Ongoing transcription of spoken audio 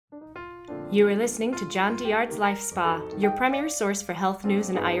You are listening to John Douillard's Life Spa, your premier source for health news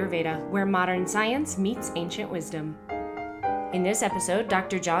and Ayurveda, where modern science meets ancient wisdom. In this episode,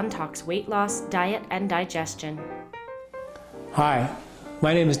 Dr. John talks weight loss, diet, and digestion. Hi,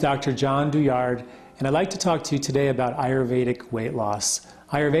 my name is Dr. John Douillard, and I'd like to talk to you today about Ayurvedic weight loss.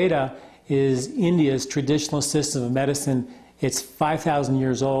 Ayurveda is India's traditional system of medicine. It's 5,000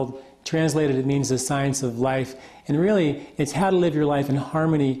 years old. Translated, it means the science of life, and really, it's how to live your life in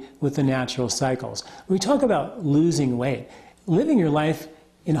harmony with the natural cycles. When we talk about losing weight, living your life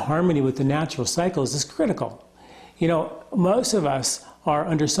in harmony with the natural cycles is critical. You know, most of us are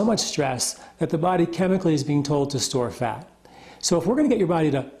under so much stress that the body chemically is being told to store fat. So if we're going to get your body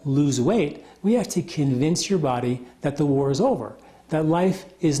to lose weight, we have to convince your body that the war is over, that life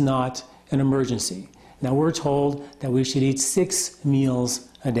is not an emergency. Now, we're told that we should eat 6 meals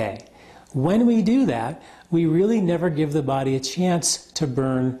a day. When we do that, we really never give the body a chance to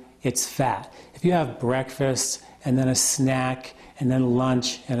burn its fat. If you have breakfast and then a snack and then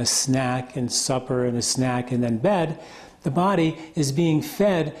lunch and a snack and supper and a snack and then bed, the body is being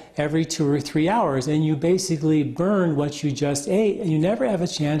fed every 2 or 3 hours, and you basically burn what you just ate, and you never have a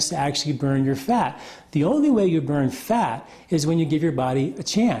chance to actually burn your fat. The only way you burn fat is when you give your body a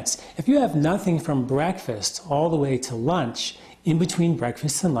chance. If you have nothing from breakfast all the way to lunch, in between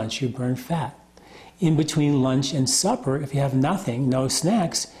breakfast and lunch, you burn fat. In between lunch and supper, if you have nothing, no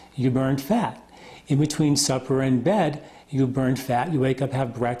snacks, you burn fat. In between supper and bed, you burn fat. You wake up,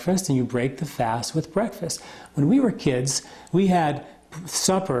 have breakfast, and you break the fast with breakfast. When we were kids, we had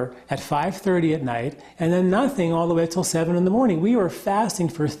supper at 5:30 at night, and then nothing all the way till 7 in the morning. We were fasting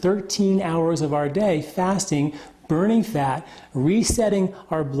for 13 hours of our day, fasting, burning fat, resetting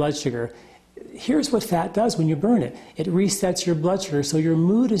our blood sugar. Here's what fat does when you burn it. It resets your blood sugar so your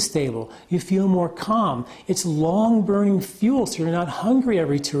mood is stable. You feel more calm. It's long-burning fuel so you're not hungry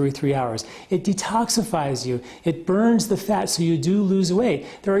every 2 or 3 hours. It detoxifies you. It burns the fat so you do lose weight.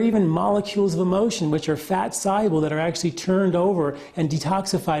 There are even molecules of emotion which are fat-soluble that are actually turned over and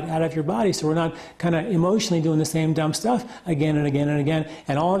detoxified out of your body so we're not kind of emotionally doing the same dumb stuff again and again and again.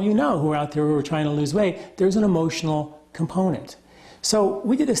 And all of you know who are out there who are trying to lose weight, there's an emotional component. So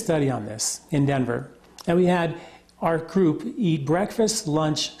we did a study on this in Denver, and we had our group eat breakfast,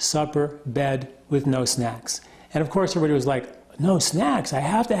 lunch, supper, bed with no snacks. And of course, everybody was like, no snacks, I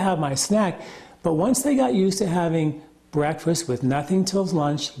have to have my snack. But once they got used to having breakfast with nothing till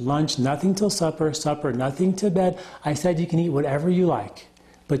lunch, lunch nothing till supper, supper nothing till bed, I said you can eat whatever you like.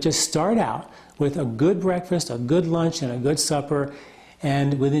 But just start out with a good breakfast, a good lunch, and a good supper.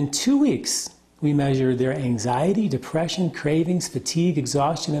 And within 2 weeks, we measured their anxiety, depression, cravings, fatigue,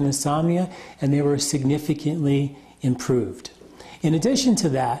 exhaustion, and insomnia, and they were significantly improved. In addition to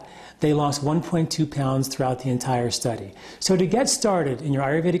that, they lost 1.2 pounds throughout the entire study. So to get started in your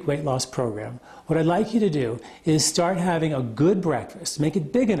Ayurvedic weight loss program, what I'd like you to do is start having a good breakfast. Make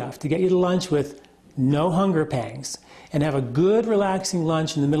it big enough to get you to lunch with no hunger pangs, and have a good relaxing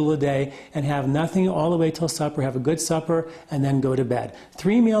lunch in the middle of the day, and have nothing all the way till supper. Have a good supper, and then go to bed.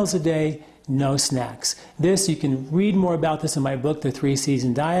 3 meals a day, no snacks. This, you can read more about this in my book, The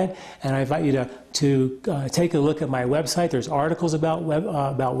 3-Season Diet, and I invite you to take a look at my website. There's articles about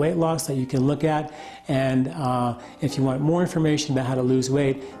weight loss that you can look at, and if you want more information about how to lose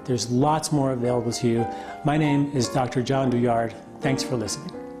weight, there's lots more available to you. My name is Dr. John Douillard. Thanks for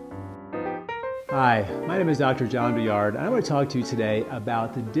listening. Hi, my name is Dr. John Douillard, and I want to talk to you today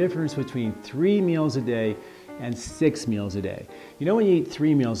about the difference between 3 meals a day and 6 meals a day. You know, when you eat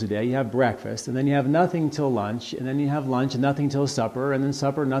 3 meals a day, you have breakfast, and then you have nothing till lunch, and then you have lunch and nothing till supper, and then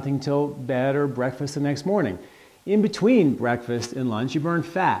supper, nothing till bed or breakfast the next morning. In between breakfast and lunch, you burn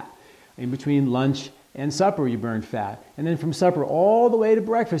fat. In between lunch and supper, you burn fat. And then from supper all the way to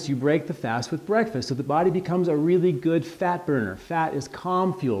breakfast, you break the fast with breakfast. So the body becomes a really good fat burner. Fat is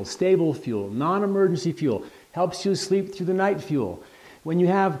calm fuel, stable fuel, non-emergency fuel, helps you sleep through the night fuel. When you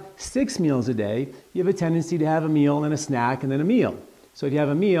have 6 meals a day, you have a tendency to have a meal and a snack and then a meal. So if you have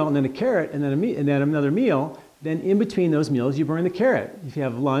a meal and then a carrot and then another meal, then in between those meals, you burn the carrot. If you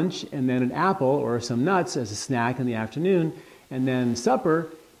have lunch and then an apple or some nuts as a snack in the afternoon, and then supper,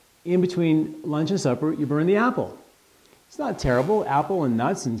 in between lunch and supper, you burn the apple. It's not terrible. Apple and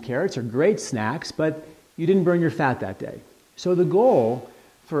nuts and carrots are great snacks, but you didn't burn your fat that day. So the goal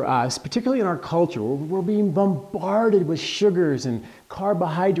for us, particularly in our culture, we're being bombarded with sugars and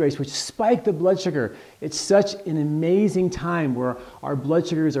carbohydrates which spike the blood sugar. It's such an amazing time where our blood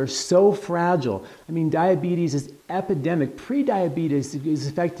sugars are so fragile. I mean, diabetes is epidemic. Pre-diabetes is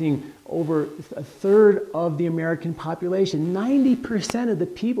affecting over a third of the American population. 90% of the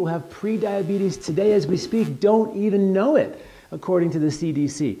people who have pre-diabetes today as we speak don't even know it. according to the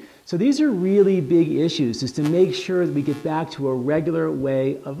CDC. So these are really big issues, is to make sure that we get back to a regular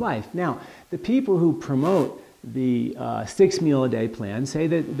way of life. Now, the people who promote the 6 meal a day plan say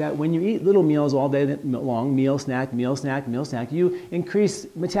that when you eat little meals all day long, meal, snack, meal, snack, meal, snack, you increase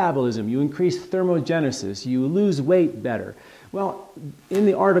metabolism, you increase thermogenesis, you lose weight better. Well, in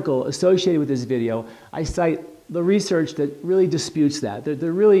the article associated with this video, I cite the research that really disputes that.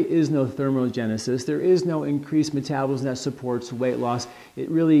 There really is no thermogenesis, there is no increased metabolism that supports weight loss. It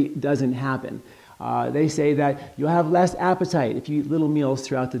really doesn't happen. They say that you'll have less appetite if you eat little meals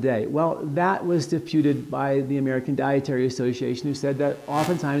throughout the day. Well, that was disputed by the American Dietary Association, who said that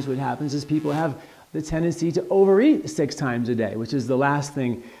oftentimes what happens is people have the tendency to overeat 6 times a day, which is the last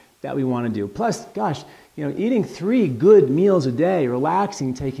thing that we want to do. Plus, gosh, eating 3 good meals a day,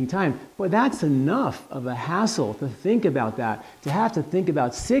 relaxing, taking time, boy, that's enough of a hassle to think about that. To have to think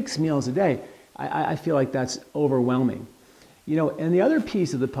about 6 meals a day, I feel like that's overwhelming. And the other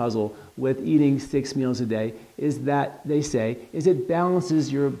piece of the puzzle with eating 6 meals a day is that, they say, is it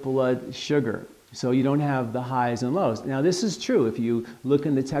balances your blood sugar, so you don't have the highs and lows. Now, this is true. If you look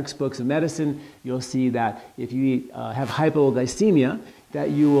in the textbooks of medicine, you'll see that if you have hypoglycemia, that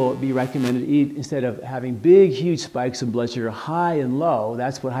you will be recommended to eat, instead of having big, huge spikes of blood sugar, high and low.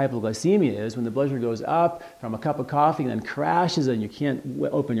 That's what hypoglycemia is, when the blood sugar goes up from a cup of coffee and then crashes and you can't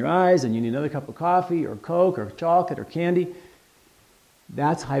open your eyes and you need another cup of coffee or Coke or chocolate or candy.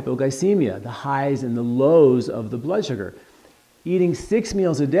 That's hypoglycemia, the highs and the lows of the blood sugar. Eating 6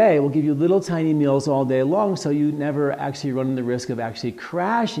 meals a day will give you little tiny meals all day long, so you never actually run the risk of actually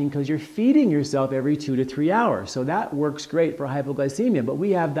crashing, because you're feeding yourself every 2 to 3 hours. So that works great for hypoglycemia, but we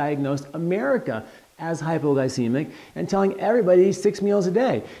have diagnosed America as hypoglycemic and telling everybody to eat 6 meals a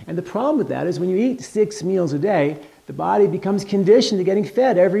day. And the problem with that is when you eat 6 meals a day, the body becomes conditioned to getting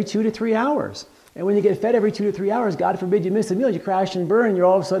fed every 2 to 3 hours. And when you get fed every 2 to 3 hours, God forbid you miss a meal, you crash and burn, you're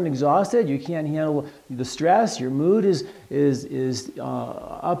all of a sudden exhausted, you can't handle the stress, your mood is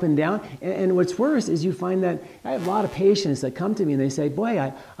up and down. And what's worse is you find that I have a lot of patients that come to me and they say, boy,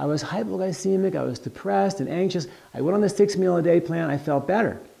 I was hypoglycemic, I was depressed and anxious, I went on the 6 meal a day plan, I felt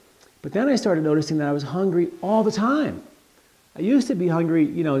better. But then I started noticing that I was hungry all the time. I used to be hungry,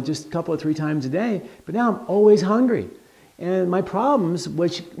 just a couple or 3 times a day, but now I'm always hungry. And my problems,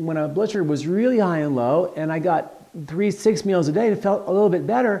 which when my blood sugar was really high and low, and I got 6 meals a day, it felt a little bit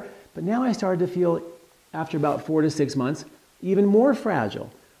better, but now I started to feel, after about 4 to 6 months, even more fragile.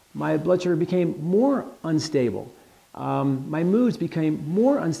 My blood sugar became more unstable. My moods became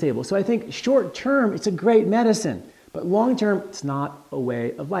more unstable. So I think short term, it's a great medicine, but long term, it's not a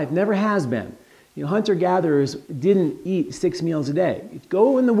way of life. Never has been. Hunter-gatherers didn't eat 6 meals a day.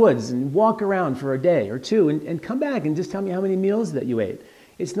 Go in the woods and walk around for a day or 2 and come back and just tell me how many meals that you ate.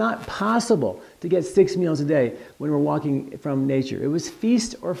 It's not possible to get 6 meals a day when we're walking from nature. It was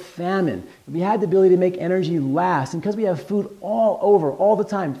feast or famine. We had the ability to make energy last. And because we have food all over, all the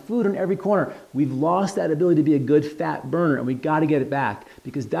time, food on every corner, we've lost that ability to be a good fat burner, and we've got to get it back,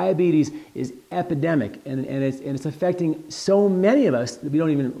 because diabetes is epidemic, and it's affecting so many of us that we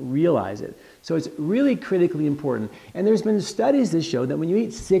don't even realize it. So it's really critically important. And there's been studies that show that when you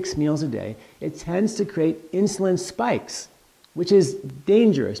eat 6 meals a day, it tends to create insulin spikes, which is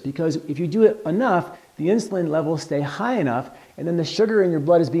dangerous, because if you do it enough, the insulin levels stay high enough, and then the sugar in your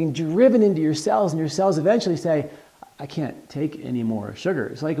blood is being driven into your cells, and your cells eventually say, I can't take any more sugar.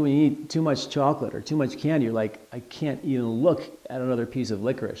 It's like when you eat too much chocolate or too much candy, you're like, I can't even look at another piece of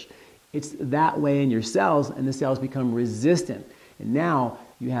licorice. It's that way in your cells, and the cells become resistant. And now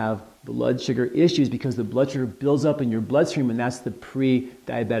you have blood sugar issues because the blood sugar builds up in your bloodstream, and that's the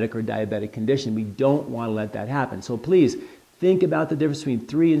pre-diabetic or diabetic condition. We don't want to let that happen. So please, think about the difference between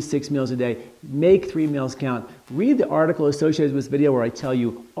 3 and 6 meals a day. Make 3 meals count. Read the article associated with this video where I tell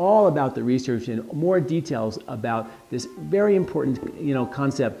you all about the research and more details about this very important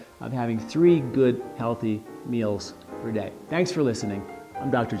concept of having 3 good, healthy meals per day. Thanks for listening. I'm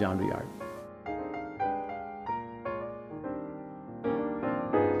Dr. John Douillard.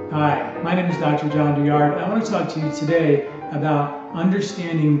 Hi, my name is Dr. John Douillard. I want to talk to you today about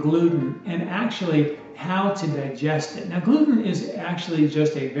understanding gluten and actually how to digest it. Now, gluten is actually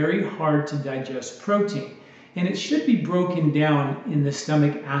just a very hard to digest protein, and it should be broken down in the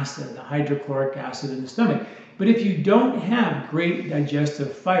stomach acid, the hydrochloric acid in the stomach. But if you don't have great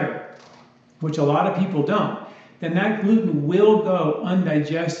digestive fiber, which a lot of people don't, then that gluten will go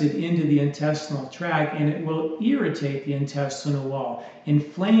undigested into the intestinal tract, and it will irritate the intestinal wall,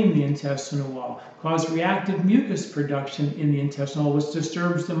 inflame the intestinal wall, cause reactive mucus production in the intestinal wall, which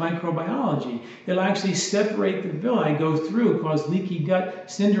disturbs the microbiology. It'll actually separate the villi, go through, cause leaky gut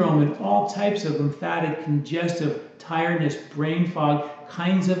syndrome and all types of lymphatic, congestive, tiredness, brain fog,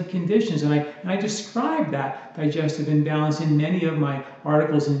 kinds of conditions. And I describe that digestive imbalance in many of my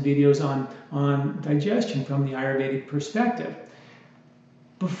articles and videos on digestion from the Ayurvedic perspective.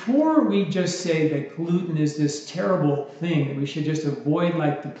 Before we just say that gluten is this terrible thing that we should just avoid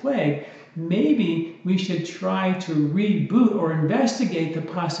like the plague, maybe we should try to reboot or investigate the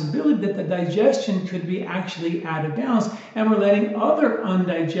possibility that the digestion could be actually out of balance, and we're letting other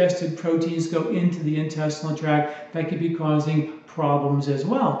undigested proteins go into the intestinal tract that could be causing problems as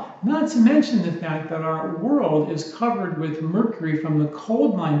well. Not to mention the fact that our world is covered with mercury from the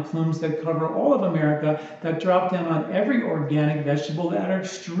coal mine plumes that cover all of America, that drop down on every organic vegetable, that are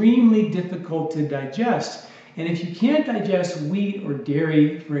extremely difficult to digest. And if you can't digest wheat or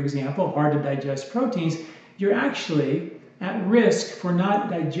dairy, for example, hard to digest proteins, you're actually at risk for not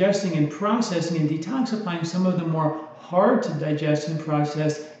digesting and processing and detoxifying some of the more hard to digest and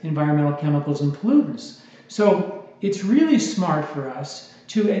process environmental chemicals and pollutants. So it's really smart for us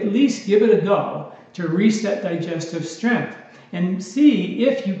to at least give it a go to reset digestive strength and see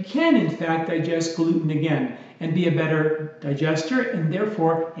if you can in fact digest gluten again and be a better digester and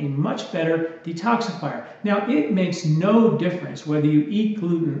therefore a much better detoxifier. Now, it makes no difference whether you eat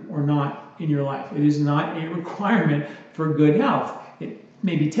gluten or not in your life. It is not a requirement for good health. It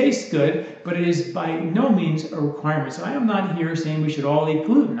maybe tastes good, but it is by no means a requirement. So I am not here saying we should all eat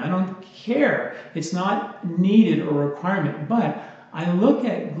gluten. I don't care. It's not needed or requirement, but I look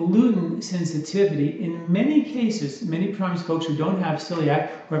at gluten sensitivity in many cases, many times folks who don't have celiac,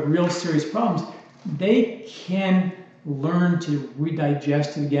 who have real serious problems, they can learn to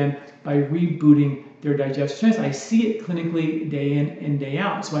redigest it again by rebooting their digestive strength. I see it clinically day in and day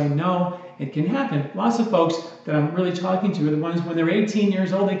out, so I know it can happen. Lots of folks that I'm really talking to are the ones when they're 18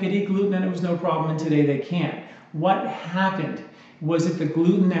 years old, they could eat gluten and it was no problem, and today they can't. What happened? Was it the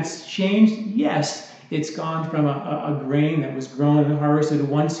gluten that's changed? Yes. It's gone from a grain that was grown and harvested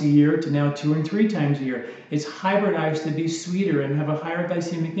once a year to now 2 and 3 times a year. It's hybridized to be sweeter and have a higher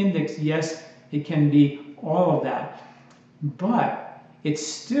glycemic index. Yes, it can be all of that. But it's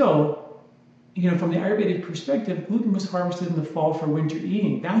still, from the Ayurvedic perspective, gluten was harvested in the fall for winter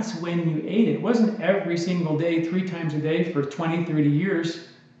eating. That's when you ate it. It wasn't every single day, 3 times a day for 20, 30 years,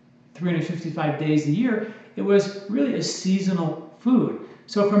 355 days a year. It was really a seasonal food.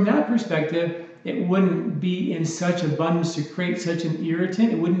 So from that perspective, it wouldn't be in such abundance to create such an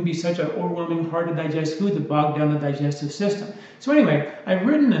irritant. It wouldn't be such an overwhelming, hard to digest food to bog down the digestive system. So anyway, I've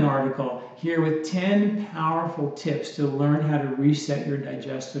written an article here with 10 powerful tips to learn how to reset your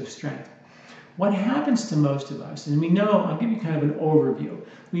digestive strength. What happens to most of us, and we know, I'll give you kind of an overview.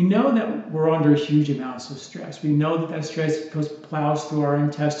 We know that we're under huge amounts of stress. We know that stress plows through our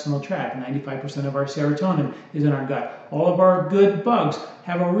intestinal tract. 95% of our serotonin is in our gut. All of our good bugs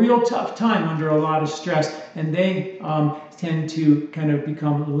have a real tough time under a lot of stress, and they tend to kind of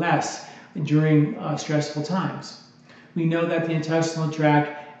become less during stressful times. We know that the intestinal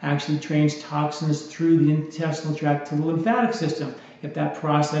tract actually trains toxins through the intestinal tract to the lymphatic system. If that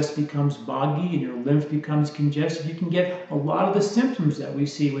process becomes boggy and your lymph becomes congested, you can get a lot of the symptoms that we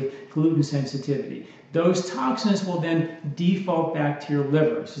see with gluten sensitivity. Those toxins will then default back to your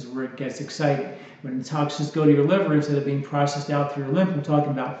liver. This is where it gets exciting. When the toxins go to your liver, instead of being processed out through your lymph, I'm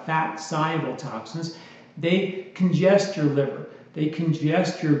talking about fat-soluble toxins, they congest your liver. They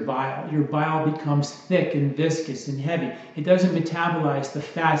congest your bile. Your bile becomes thick and viscous and heavy. It doesn't metabolize the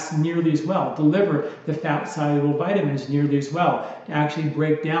fats nearly as well, deliver the fat-soluble vitamins nearly as well, to actually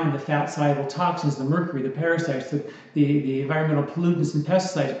break down the fat-soluble toxins, the mercury, the parasites, the environmental pollutants and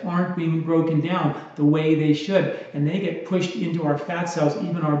pesticides aren't being broken down the way they should, and they get pushed into our fat cells,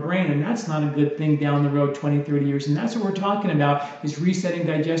 even our brain, and that's not a good thing down the road 20, 30 years. And that's what we're talking about, is resetting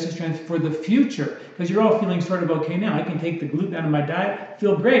digestive strength for the future, because you're all feeling sort of okay now. I can take the gluten out of my diet,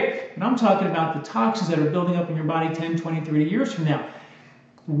 feel great, but I'm talking about the toxins that are building up in your body 10, 20, 30 years from now.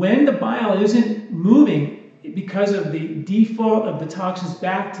 When the bile isn't moving because of the default of the toxins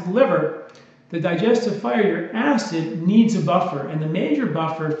back to the liver, the digestive fire, your acid, needs a buffer. And the major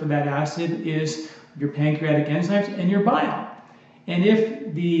buffer for that acid is your pancreatic enzymes and your bile. And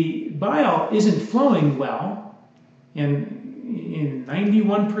if the bile isn't flowing well, and in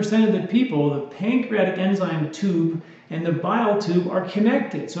 91% of the people, the pancreatic enzyme tube and the bile tube are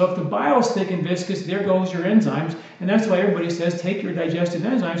connected. So if the bile is thick and viscous, there goes your enzymes. And that's why everybody says take your digestive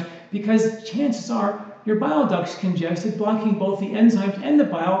enzymes, because chances are your bile ducts congested, blocking both the enzymes and the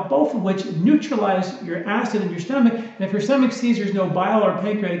bile, both of which neutralize your acid in your stomach. And if your stomach sees there's no bile or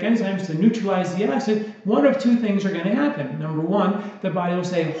pancreatic enzymes to neutralize the acid, one of two things are going to happen. Number one, the body will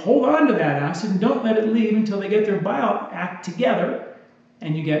say, hold on to that acid and don't let it leave until they get their bile act together,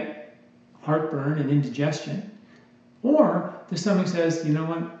 and you get heartburn and indigestion. Or the stomach says, you know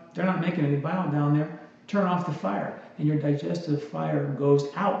what, they're not making any bile down there, turn off the fire, and your digestive fire goes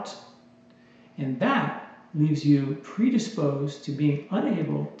out. And that leaves you predisposed to being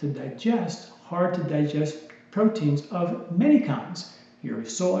unable to digest hard to digest proteins of many kinds. Your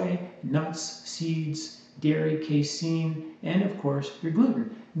soy, nuts, seeds, dairy, casein, and of course your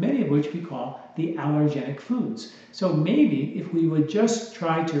gluten, many of which we call the allergenic foods. So maybe if we would just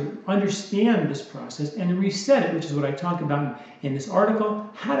try to understand this process and reset it, which is what I talk about in this article,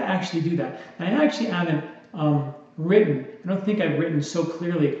 how to actually do that. And I actually haven't I don't think I've written so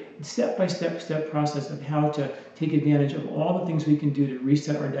clearly step process of how to take advantage of all the things we can do to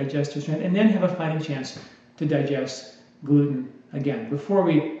reset our digestive strength and then have a fighting chance to digest gluten again before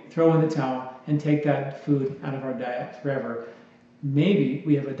we throw in the towel and take that food out of our diet forever. Maybe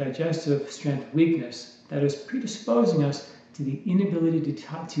we have a digestive strength weakness that is predisposing us to the inability to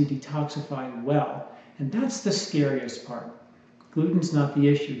detoxify well. And that's the scariest part. Gluten's not the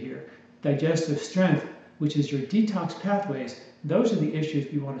issue here. Digestive strength, which is your detox pathways, those are the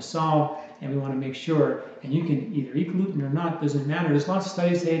issues we want to solve, and we want to make sure, and you can either eat gluten or not, doesn't matter. There's lots of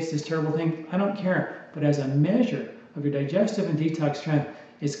studies say it's this terrible thing. I don't care. But as a measure of your digestive and detox strength,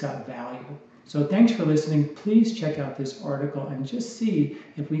 it's got value. So thanks for listening. Please check out this article and just see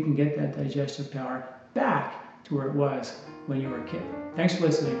if we can get that digestive power back to where it was when you were a kid. Thanks for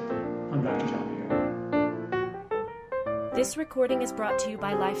listening. I'm Dr. John Douillard. This recording is brought to you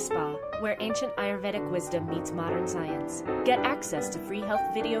by LifeSpa, where ancient Ayurvedic wisdom meets modern science. Get access to free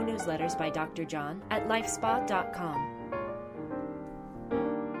health video newsletters by Dr. John at lifespa.com.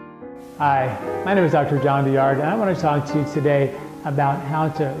 Hi, my name is Dr. John Douillard, and I want to talk to you today about how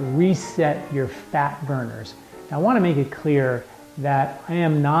to reset your fat burners. Now, I want to make it clear that I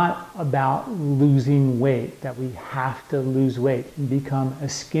am not about losing weight, that we have to lose weight and become a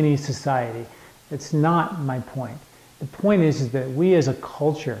skinny society. It's not my point. The point is that we as a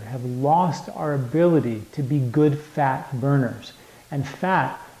culture have lost our ability to be good fat burners. And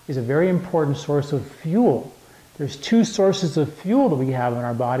fat is a very important source of fuel. There's two sources of fuel that we have in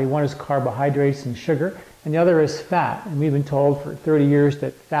our body. One is carbohydrates and sugar, and the other is fat. And we've been told for 30 years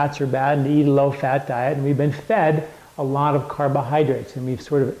that fats are bad and to eat a low-fat diet, and we've been fed a lot of carbohydrates, and we've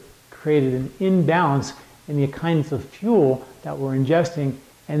sort of created an imbalance in the kinds of fuel that we're ingesting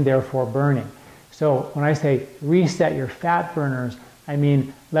and therefore burning. So when I say reset your fat burners, I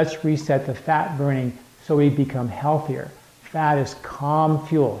mean let's reset the fat burning so we become healthier. Fat is calm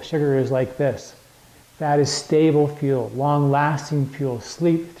fuel. Sugar is like this. Fat is stable fuel, long-lasting fuel,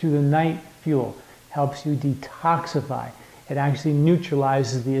 sleep through the night fuel, helps you detoxify. It actually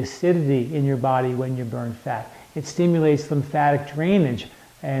neutralizes the acidity in your body when you burn fat. It stimulates lymphatic drainage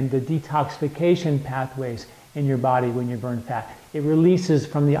and the detoxification pathways in your body when you burn fat. It releases,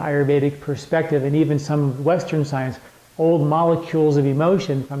 from the Ayurvedic perspective and even some Western science, old molecules of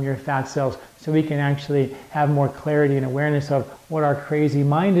emotion from your fat cells so we can actually have more clarity and awareness of what our crazy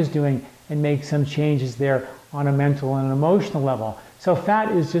mind is doing and make some changes there on a mental and an emotional level. So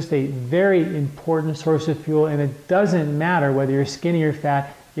fat is just a very important source of fuel, and it doesn't matter whether you're skinny or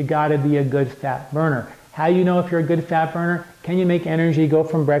fat, you gotta be a good fat burner. How do you know if you're a good fat burner? Can you make energy go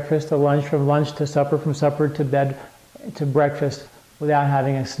from breakfast to lunch, from lunch to supper, from supper to bed to breakfast without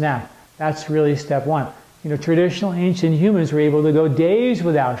having a snack? That's really step one. You know, traditional ancient humans were able to go days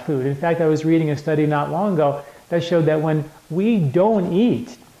without food. In fact, I was reading a study not long ago that showed that when we don't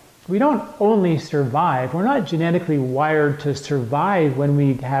eat, we don't only survive. We're not genetically wired to survive when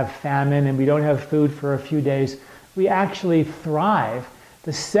we have famine and we don't have food for a few days. We actually thrive.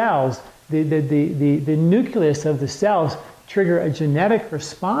 The cells, the nucleus of the cells trigger a genetic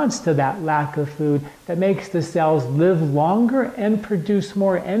response to that lack of food that makes the cells live longer and produce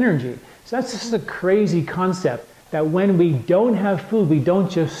more energy. So that's just a crazy concept that when we don't have food, we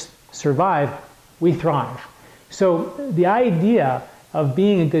don't just survive, we thrive. So the idea of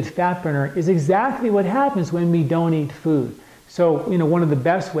being a good fat burner is exactly what happens when we don't eat food. So, you know, one of the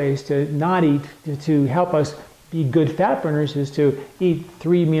best ways to not eat, to help us be good fat burners, is to eat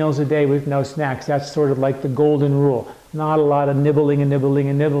 3 meals a day with no snacks. That's sort of like the golden rule. Not a lot of nibbling and nibbling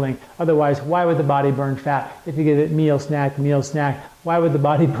and nibbling. Otherwise, why would the body burn fat if you get it meal, snack, meal, snack? Why would the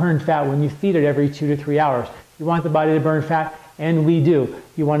body burn fat when you feed it every 2 to 3 hours? You want the body to burn fat, and we do.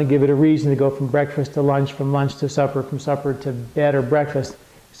 You want to give it a reason to go from breakfast to lunch, from lunch to supper, from supper to bed or breakfast,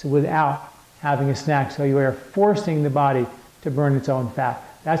 so without having a snack. So you are forcing the body to burn its own fat.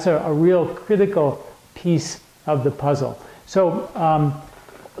 That's a real critical piece of the puzzle. So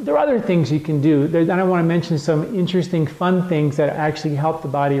there are other things you can do. I want to mention some interesting, fun things that actually help the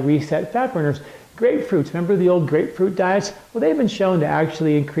body reset fat burners. Grapefruits, remember the old grapefruit diets? Well, they've been shown to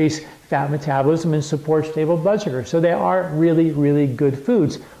actually increase fat metabolism and support stable blood sugar. So they are really, really good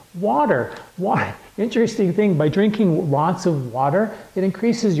foods. Water, interesting thing, by drinking lots of water, it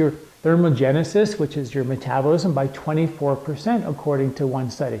increases your thermogenesis, which is your metabolism, by 24%, according to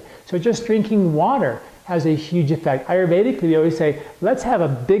one study. So just drinking water has a huge effect. Ayurvedically, we always say, let's have a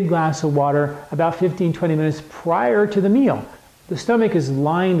big glass of water about 15-20 minutes prior to the meal. The stomach is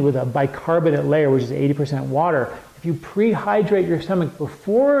lined with a bicarbonate layer, which is 80% water. If you prehydrate your stomach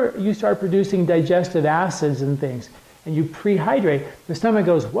before you start producing digestive acids and things, and you prehydrate, the stomach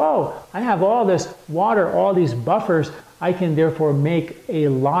goes, whoa, I have all this water, all these buffers. I can therefore make a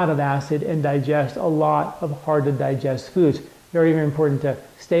lot of acid and digest a lot of hard to digest foods. Very, very important to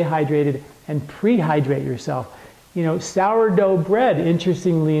stay hydrated and prehydrate yourself. You know, sourdough bread,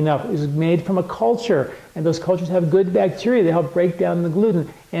 interestingly enough, is made from a culture, and those cultures have good bacteria. They help break down the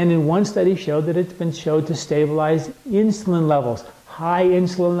gluten. And in one study showed that it's been shown to stabilize insulin levels. High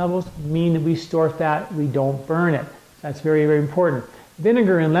insulin levels mean that we store fat, we don't burn it. That's very, very important.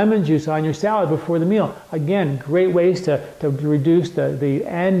 Vinegar and lemon juice on your salad before the meal. Again, great ways to reduce the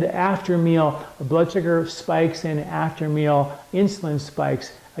end after meal blood sugar spikes and after meal insulin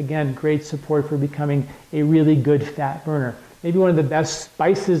spikes. Again, great support for becoming a really good fat burner. Maybe one of the best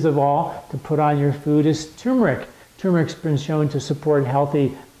spices of all to put on your food is turmeric. Turmeric's been shown to support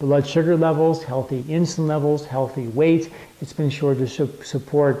healthy blood sugar levels, healthy insulin levels, healthy weight. It's been shown to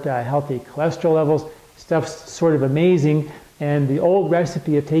support healthy cholesterol levels. Stuff's sort of amazing. And the old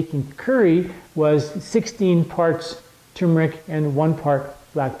recipe of taking curry was 16 parts turmeric and 1 part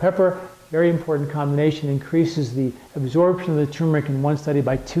black pepper. Very important combination, increases the absorption of the turmeric in one study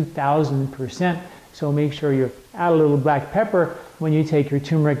by 2,000%. So make sure you add a little black pepper when you take your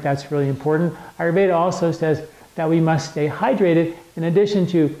turmeric. That's really important. Ayurveda also says that we must stay hydrated in addition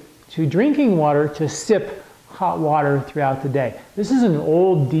to drinking water, to sip hot water throughout the day. This is an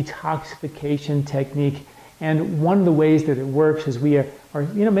old detoxification technique. And one of the ways that it works is we are,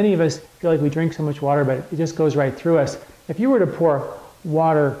 many of us feel like we drink so much water, but it just goes right through us. If you were to pour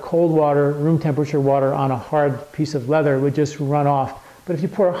water, cold water, room temperature water on a hard piece of leather, it would just run off. But if you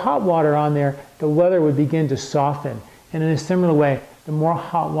pour hot water on there, the leather would begin to soften. And in a similar way, the more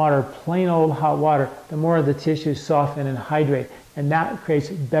hot water, plain old hot water, the more the tissues soften and hydrate. And that creates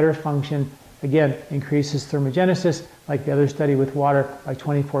better function. Again, increases thermogenesis, like the other study with water, by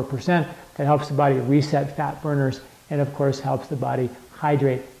 24%. That helps the body reset fat burners, and of course helps the body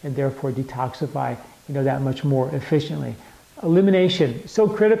hydrate and therefore detoxify, that much more efficiently. Elimination, so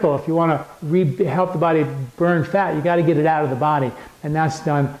critical. If you want to help the body burn fat, you got to get it out of the body, and that's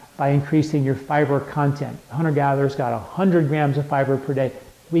done by increasing your fiber content. Hunter-gatherers got 100 grams of fiber per day.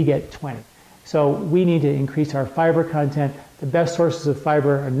 We get 20. So we need to increase our fiber content. The best sources of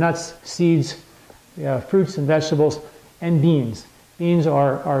fiber are nuts, seeds, fruits and vegetables, and beans. Beans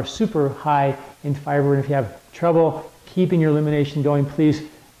are super high in fiber, and if you have trouble keeping your elimination going, please,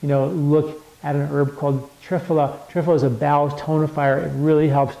 look at an herb called Triphala. Triphala is a bowel tonifier. It really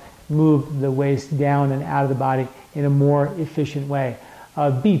helps move the waste down and out of the body in a more efficient way.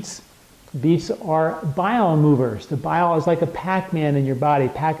 Beets. Beets are bile movers. The bile is like a Pac-Man in your body,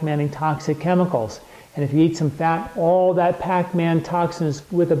 Pac-Manning toxic chemicals. And if you eat some fat, all that Pac-Man toxins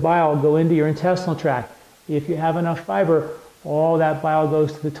with the bile go into your intestinal tract. If you have enough fiber, all that bile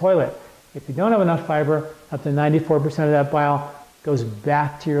goes to the toilet. If you don't have enough fiber, up to 94% of that bile goes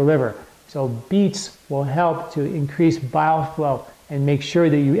back to your liver. So beets will help to increase bile flow and make sure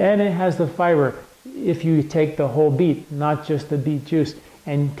that and it has the fiber if you take the whole beet, not just the beet juice,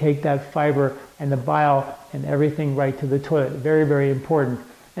 and take that fiber and the bile and everything right to the toilet. Very, very important.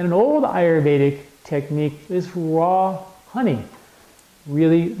 And an old Ayurvedic technique is raw honey.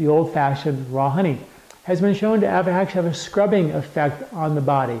 Really, the old-fashioned raw honey has been shown to actually have a scrubbing effect on the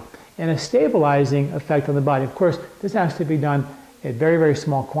body and a stabilizing effect on the body. Of course, this has to be done at very, very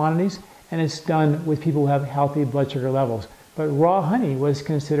small quantities, and it's done with people who have healthy blood sugar levels. But raw honey was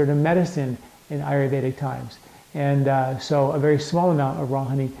considered a medicine in Ayurvedic times. And so a very small amount of raw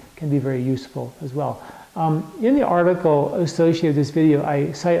honey can be very useful as well. In the article associated with this video,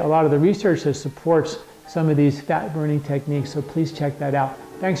 I cite a lot of the research that supports some of these fat-burning techniques, so please check that out.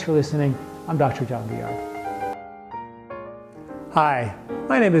 Thanks for listening. I'm Dr. John Douillard. Hi,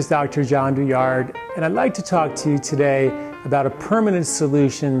 my name is Dr. John Douillard, and I'd like to talk to you today about a permanent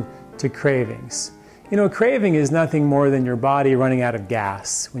solution to cravings. You know, a craving is nothing more than your body running out of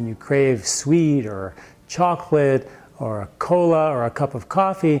gas. When you crave sweet or chocolate or a cola or a cup of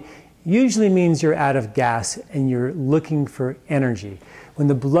coffee, usually means you're out of gas and you're looking for energy. When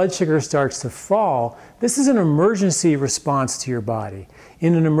the blood sugar starts to fall, this is an emergency response to your body.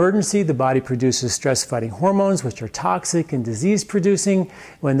 In an emergency, the body produces stress-fighting hormones, which are toxic and disease-producing.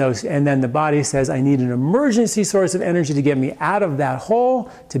 And then the body says, I need an emergency source of energy to get me out of that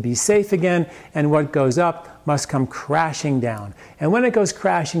hole, to be safe again. And what goes up must come crashing down. And when it goes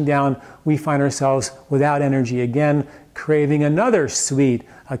crashing down, we find ourselves without energy again, craving another sweet,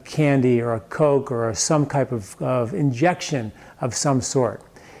 a candy or a Coke or some type of injection of some sort.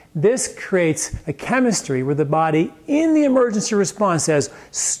 This creates a chemistry where the body, in the emergency response, says,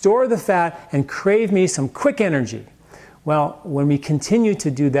 store the fat and crave me some quick energy. Well, when we continue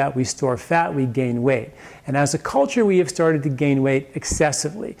to do that, we store fat, we gain weight. And as a culture, we have started to gain weight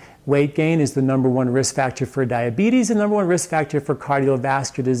excessively. Weight gain is the #1 risk factor for diabetes and #1 risk factor for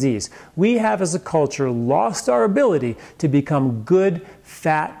cardiovascular disease. We have, as a culture, lost our ability to become good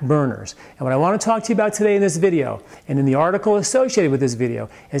fat burners. And what I want to talk to you about today in this video, and in the article associated with this video,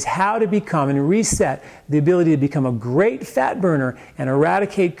 is how to become and reset the ability to become a great fat burner and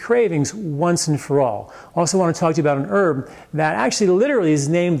eradicate cravings once and for all. Also want to talk to you about an herb that actually literally is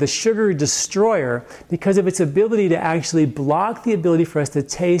named the sugar destroyer because of its ability to actually block the ability for us to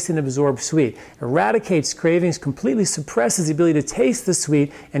taste and absorb sweet. Eradicates cravings, completely suppresses the ability to taste the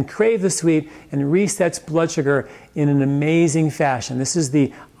sweet and crave the sweet, and resets blood sugar in an amazing fashion. This is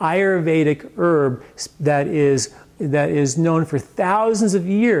the Ayurvedic herb that is known for thousands of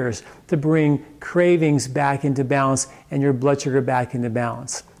years to bring cravings back into balance and your blood sugar back into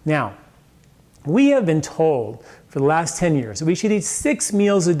balance. Now, we have been told for the last 10 years that we should eat 6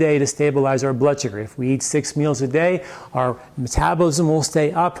 meals a day to stabilize our blood sugar. If we eat 6 meals a day, our metabolism will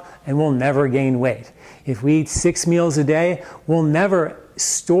stay up and we'll never gain weight. If we eat 6 meals a day, we'll never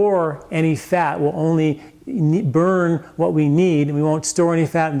store any fat. We'll only burn what we need, and we won't store any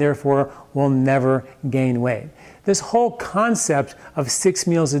fat, and therefore we'll never gain weight. This whole concept of 6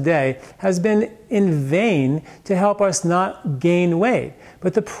 meals a day has been in vain to help us not gain weight.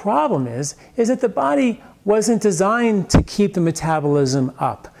 But the problem is that the body wasn't designed to keep the metabolism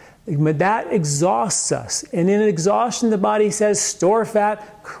up. That exhausts us. And in exhaustion, the body says, store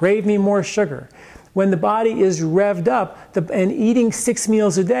fat, crave me more sugar. When the body is revved up and eating 6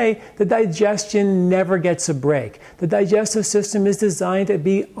 meals a day, the digestion never gets a break. The digestive system is designed to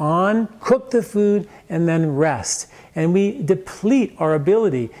be on, cook the food, and then rest. And we deplete our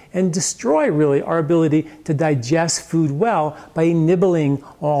ability and destroy really our ability to digest food well by nibbling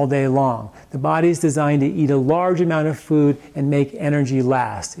all day long. The body is designed to eat a large amount of food and make energy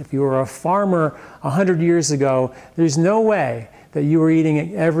last. If you were a farmer 100 years ago, there's no way that you were eating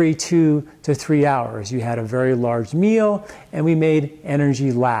it every 2 to 3 hours. You had a very large meal, and we made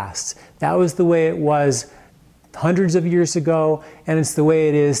energy last. That was the way it was hundreds of years ago, and it's the way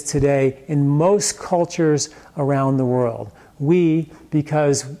it is today in most cultures around the world.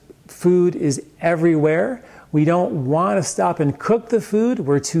 Because food is everywhere, we don't want to stop and cook the food.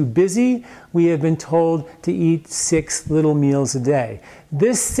 We're too busy. We have been told to eat 6 little meals a day.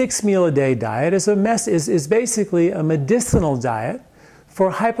 This 6 meal a day diet is basically a medicinal diet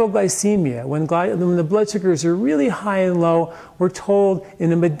for hypoglycemia. When the blood sugars are really high and low, we're told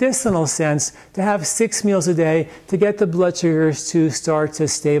in a medicinal sense to have 6 meals a day to get the blood sugars to start to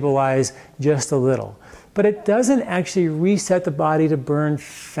stabilize just a little. But it doesn't actually reset the body to burn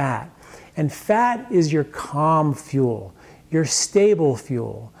fat. And fat is your calm fuel, your stable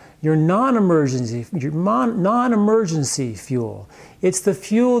fuel, your non-emergency fuel. It's the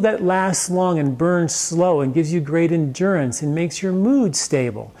fuel that lasts long and burns slow and gives you great endurance and makes your mood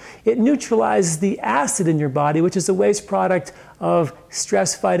stable. It neutralizes the acid in your body, which is a waste product of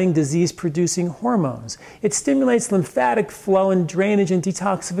stress-fighting, disease-producing hormones. It stimulates lymphatic flow and drainage and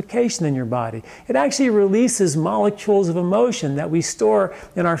detoxification in your body. It actually releases molecules of emotion that we store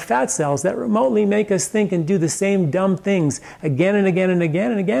in our fat cells that remotely make us think and do the same dumb things again and again and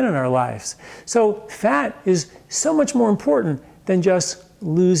again and again in our lives. So fat is so much more important than just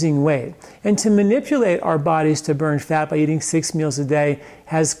losing weight. And to manipulate our bodies to burn fat by eating 6 meals a day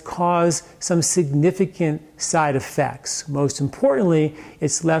has caused some significant side effects. Most importantly,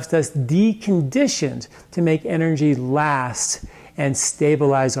 it's left us deconditioned to make energy last and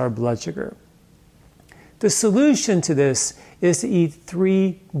stabilize our blood sugar. The solution to this is to eat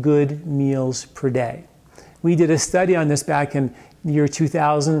 3 good meals per day. We did a study on this back in the year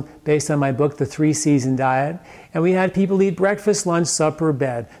 2000 based on my book, The 3-Season Diet. And we had people eat breakfast, lunch, supper,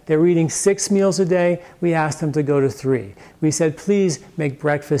 bed. They were eating 6 meals a day. We asked them to go to 3. We said, please make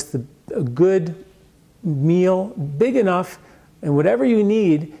breakfast a good meal big enough and whatever you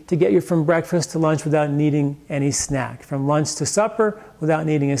need to get you from breakfast to lunch without needing any snack, from lunch to supper without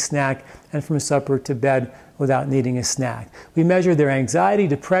needing a snack, and from supper to bed without needing a snack. We measured their anxiety,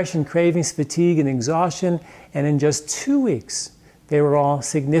 depression, cravings, fatigue, and exhaustion, and in just 2 weeks, they were all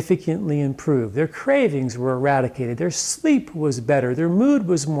significantly improved. Their cravings were eradicated, their sleep was better, their mood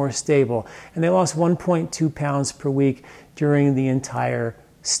was more stable, and they lost 1.2 pounds per week during the entire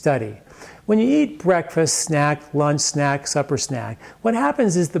study. When you eat breakfast, snack, lunch, snack, supper, snack, what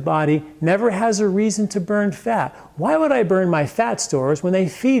happens is the body never has a reason to burn fat. Why would I burn my fat stores when they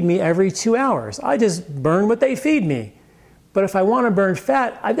feed me every 2 hours? I just burn what they feed me. But if I want to burn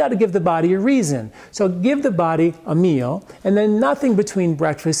fat, I've got to give the body a reason. So give the body a meal and then nothing between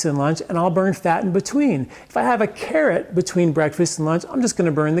breakfast and lunch, and I'll burn fat in between. If I have a carrot between breakfast and lunch, I'm just going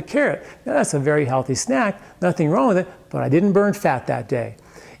to burn the carrot. Now that's a very healthy snack, nothing wrong with it, but I didn't burn fat that day.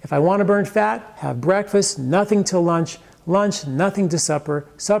 If I want to burn fat, have breakfast, nothing till lunch, lunch, nothing to supper,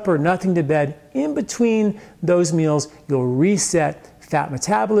 supper, nothing to bed. In between those meals, you'll reset fat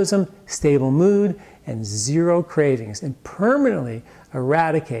metabolism, stable mood, and zero cravings, and permanently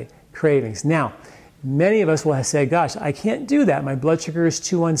eradicate cravings. Now, many of us will say, gosh, I can't do that. My blood sugar is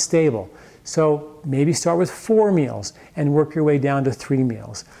too unstable. So maybe start with 4 meals and work your way down to 3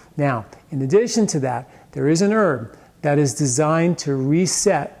 meals. Now, in addition to that, there is an herb that is designed to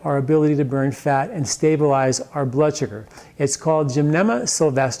reset our ability to burn fat and stabilize our blood sugar. It's called Gymnema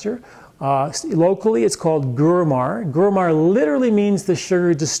sylvestre. Locally, it's called Gurmar. Gurmar literally means the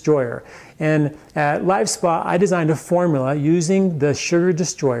sugar destroyer. And at LifeSpa, I designed a formula using the sugar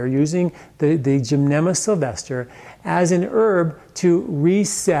destroyer, using the Gymnema sylvestre as an herb to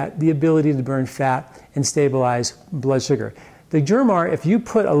reset the ability to burn fat and stabilize blood sugar. The Gurmar, if you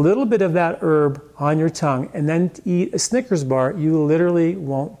put a little bit of that herb on your tongue and then eat a Snickers bar, you literally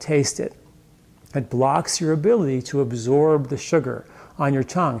won't taste it. It blocks your ability to absorb the sugar on your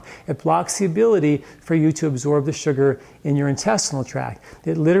tongue. It blocks the ability for you to absorb the sugar in your intestinal tract.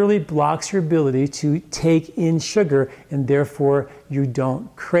 It literally blocks your ability to take in sugar, and therefore you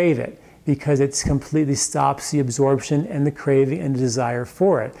don't crave it, because it completely stops the absorption and the craving and the desire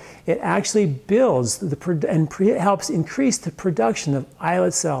for it. It actually builds and helps increase the production of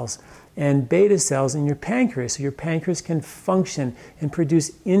islet cells and beta cells in your pancreas, so your pancreas can function and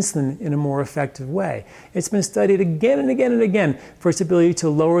produce insulin in a more effective way. It's been studied again and again and again for its ability to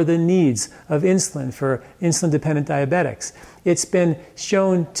lower the needs of insulin for insulin-dependent diabetics. It's been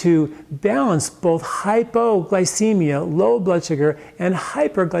shown to balance both hypoglycemia, low blood sugar, and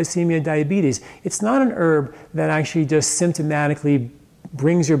hyperglycemia, diabetes. It's not an herb that actually just symptomatically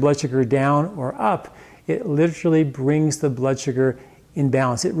brings your blood sugar down or up. It literally brings the blood sugar in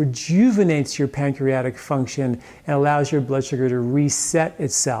balance. It rejuvenates your pancreatic function and allows your blood sugar to reset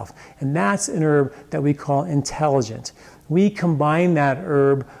itself. And that's an herb that we call Intelligent. We combine that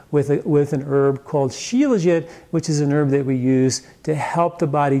herb with an herb called Shilajit, which is an herb that we use to help the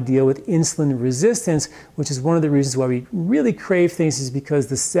body deal with insulin resistance, which is one of the reasons why we really crave things, is because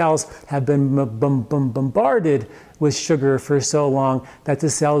the cells have been bombarded with sugar for so long that the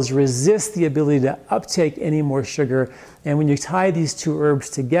cells resist the ability to uptake any more sugar. And when you tie these two herbs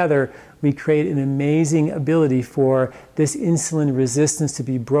together, we create an amazing ability for this insulin resistance to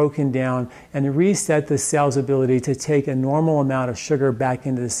be broken down and reset the cell's ability to take a normal amount of sugar back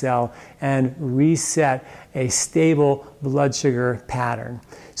into the cell and reset a stable blood sugar pattern.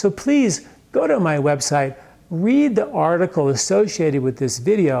 So please go to my website, read the article associated with this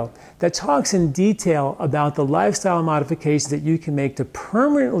video that talks in detail about the lifestyle modifications that you can make to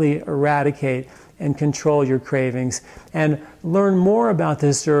permanently eradicate and control your cravings, and learn more about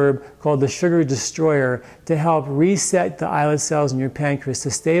this herb called the Sugar Destroyer to help reset the islet cells in your pancreas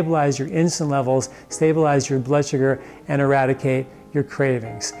to stabilize your insulin levels, stabilize your blood sugar, and eradicate your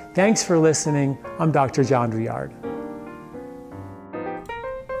cravings. Thanks for listening. I'm Dr. John Douillard.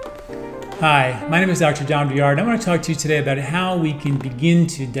 Hi, my name is Dr. John Douillard. I want to talk to you today about how we can begin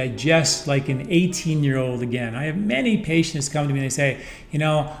to digest like an 18-year-old again. I have many patients come to me and they say, you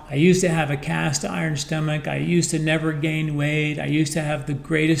know, I used to have a cast iron stomach. I used to never gain weight. I used to have the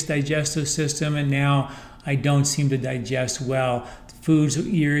greatest digestive system, and now I don't seem to digest well. Foods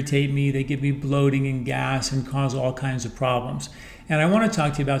irritate me. They give me bloating and gas and cause all kinds of problems. And I want to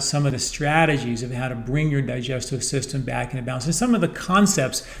talk to you about some of the strategies of how to bring your digestive system back into balance and some of the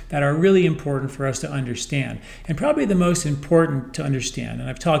concepts that are really important for us to understand. And probably the most important to understand, and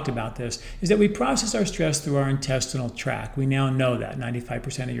I've talked about this, is that we process our stress through our intestinal tract. We now know that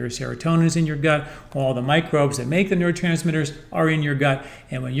 95% of your serotonin is in your gut. All the microbes that make the neurotransmitters are in your gut.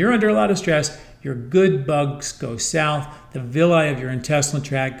 And when you're under a lot of stress, your good bugs go south, the villi of your intestinal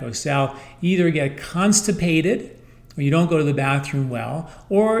tract go south. You either get constipated, or you don't go to the bathroom well,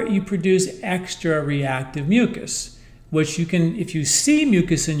 or you produce extra reactive mucus, which you can, if you see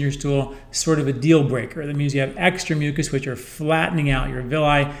mucus in your stool, sort of a deal breaker. That means you have extra mucus, which are flattening out your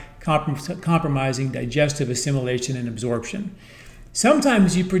villi, compromising digestive assimilation and absorption.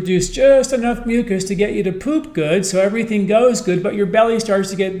 Sometimes you produce just enough mucus to get you to poop good, so everything goes good, but your belly starts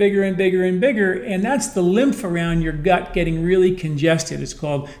to get bigger and bigger and bigger, and that's the lymph around your gut getting really congested. It's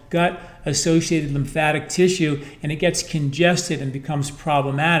called gut-associated lymphatic tissue, and it gets congested and becomes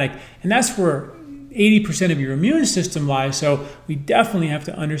problematic. And that's where 80% of your immune system lies, so we definitely have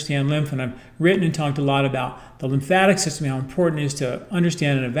to understand lymph, and I've written and talked a lot about the lymphatic system, how important it is to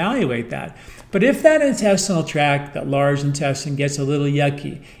understand and evaluate that. But if that intestinal tract, that large intestine, gets a little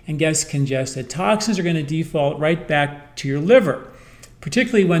yucky and gets congested, toxins are going to default right back to your liver,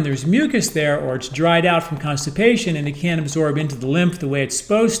 particularly when there's mucus there or it's dried out from constipation and it can't absorb into the lymph the way it's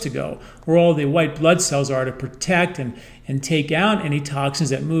supposed to go, where all the white blood cells are to protect and take out any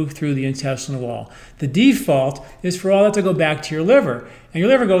toxins that move through the intestinal wall. The default is for all that to go back to your liver. And your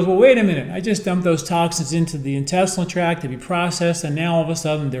liver goes, well, wait a minute, I just dumped those toxins into the intestinal tract to be processed, and now all of a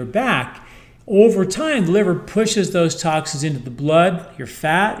sudden they're back. Over time, the liver pushes those toxins into the blood, your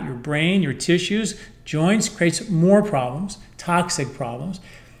fat, your brain, your tissues, joints, creates more problems, toxic problems.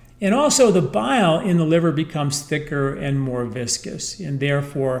 And also the bile in the liver becomes thicker and more viscous, and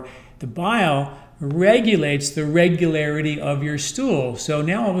therefore the bile regulates the regularity of your stool. So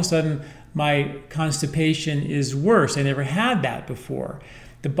now all of a sudden my constipation is worse. I never had that before.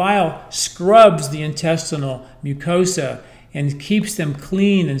 The bile scrubs the intestinal mucosa and keeps them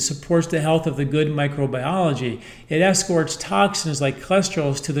clean and supports the health of the good microbiology. It escorts toxins like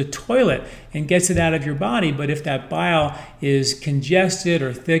cholesterol to the toilet and gets it out of your body. But if that bile is congested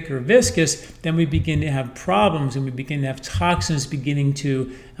or thick or viscous, then we begin to have problems and we begin to have toxins beginning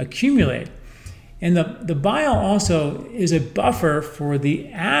to accumulate. And the bile also is a buffer for the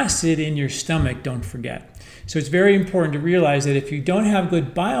acid in your stomach, don't forget. So it's very important to realize that if you don't have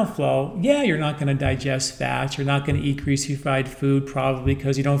good bile flow, you're not going to digest fats, you're not going to eat greasy fried food probably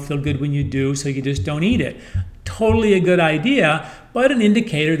because you don't feel good when you do, so you just don't eat it. Totally a good idea, but an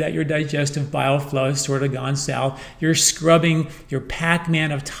indicator that your digestive bile flow has sort of gone south. You're scrubbing your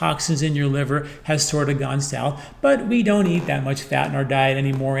Pac-Man of toxins in your liver has sort of gone south, but we don't eat that much fat in our diet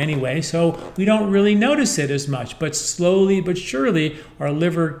anymore anyway, so we don't really notice it as much. But slowly but surely, our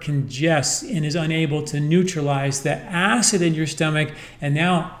liver congests and is unable to neutralize the acid in your stomach, and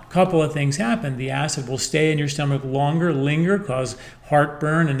now a couple of things happen. The acid will stay in your stomach longer, linger, cause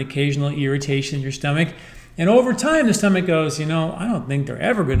heartburn and occasional irritation in your stomach. And over time, the stomach goes, I don't think they're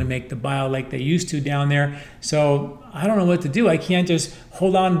ever going to make the bile like they used to down there. So I don't know what to do. I can't just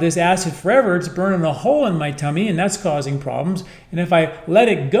hold on to this acid forever. It's burning a hole in my tummy, and that's causing problems. And if I let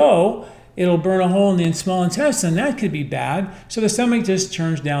it go, it'll burn a hole in the small intestine. That could be bad. So the stomach just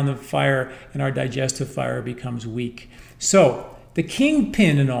turns down the fire, and our digestive fire becomes weak. So the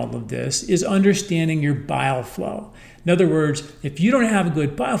kingpin in all of this is understanding your bile flow. In other words, if you don't have a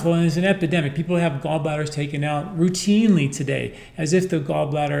good bile flow, and it's an epidemic, people have gallbladders taken out routinely today as if the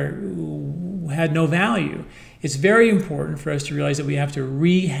gallbladder had no value. It's very important for us to realize that we have to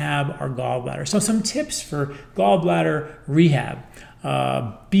rehab our gallbladder. So some tips for gallbladder rehab.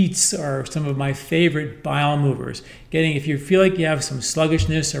 Beets are some of my favorite bile movers. If you feel like you have some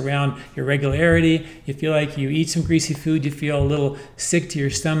sluggishness around your regularity, you feel like you eat some greasy food, you feel a little sick to your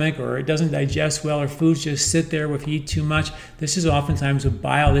stomach, or it doesn't digest well, or foods just sit there if you eat too much, this is oftentimes a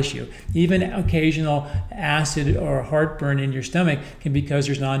bile issue. Even occasional acid or heartburn in your stomach can be because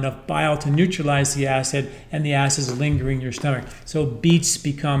there's not enough bile to neutralize the acid, and the acid is lingering in your stomach. So beets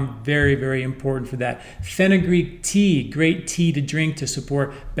become very, very important for that. Fenugreek tea, great tea to drink to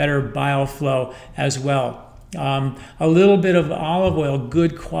support better bile flow as well. A little bit of olive oil,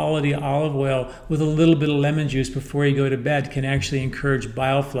 good quality olive oil with a little bit of lemon juice before you go to bed can actually encourage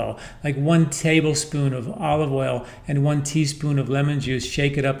bile flow. Like 1 tablespoon of olive oil and 1 teaspoon of lemon juice,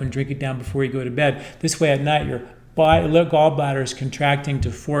 shake it up and drink it down before you go to bed. This way at night your gallbladder is contracting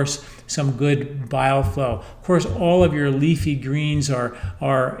to force some good bile flow. Of course, all of your leafy greens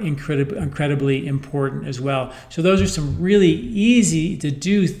are incredibly important as well. So those are some really easy to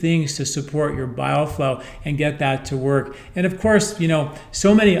do things to support your bile flow and get that to work. And of course,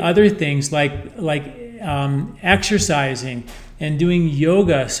 so many other things like exercising and doing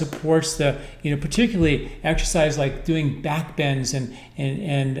yoga supports the, particularly exercise like doing back bends and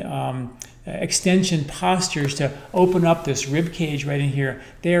extension postures to open up this rib cage right in here.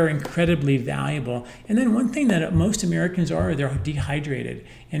 They are incredibly valuable. And then one thing that most Americans are, they're dehydrated.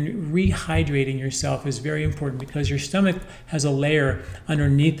 And rehydrating yourself is very important because your stomach has a layer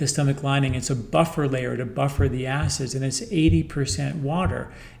underneath the stomach lining. It's a buffer layer to buffer the acids, and it's 80%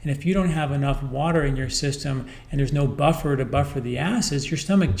 water. And if you don't have enough water in your system and there's no buffer to buffer the acids, your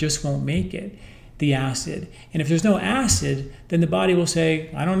stomach just won't make it, the acid. And if there's no acid, then the body will say,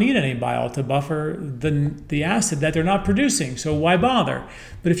 I don't need any bile to buffer the acid that they're not producing, so why bother?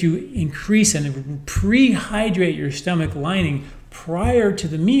 But if you increase and prehydrate your stomach lining prior to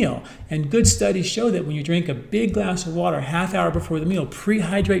the meal, and good studies show that when you drink a big glass of water half hour before the meal,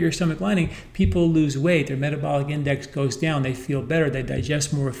 prehydrate your stomach lining, people lose weight, their metabolic index goes down, they feel better, they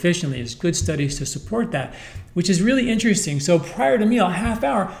digest more efficiently. There's good studies to support that, which is really interesting. So prior to meal, a half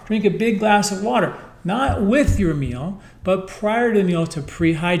hour, drink a big glass of water, not with your meal, but prior to the meal to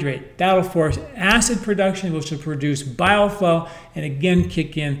prehydrate. That'll force acid production, which will produce bile flow, and again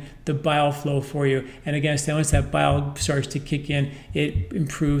kick in the bile flow for you. And again, once that bile starts to kick in, it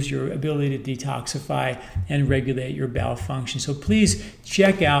improves your ability to detoxify and regulate your bowel function. So please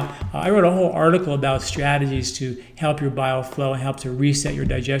check out, I wrote a whole article about strategies to help your bile flow and help to reset your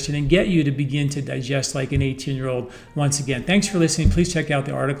digestion and get you to begin to digest like an 18-year-old once again. Thanks for listening. Please check out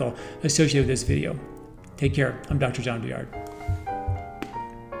the article associated with this video. Take care. I'm Dr. John Douillard.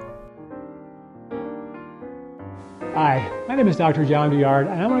 Hi, my name is Dr. John Douillard,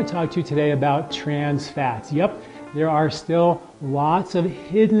 and I want to talk to you today about trans fats. Yep, there are still lots of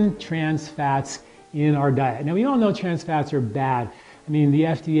hidden trans fats in our diet. Now, we all know trans fats are bad. I mean, the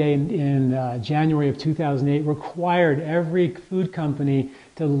FDA in January of 2008 required every food company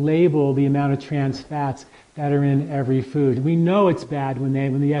to label the amount of trans fats that are in every food. We know it's bad when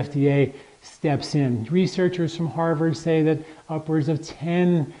the FDA steps in. Researchers from Harvard say that upwards of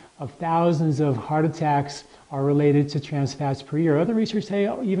 10 of thousands of heart attacks are related to trans fats per year. Other research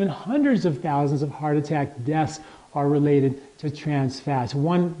say even hundreds of thousands of heart attack deaths are related to trans fats.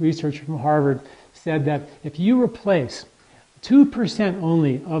 One researcher from Harvard said that if you replace 2%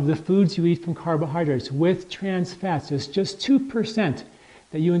 only of the foods you eat from carbohydrates with trans fats, it's just 2%,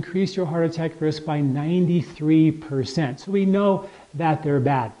 that you increase your heart attack risk by 93%. So we know that they're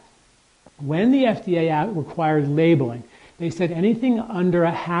bad. When the FDA required labeling, they said anything under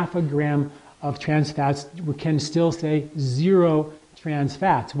a half a gram of trans fats can still say 0 trans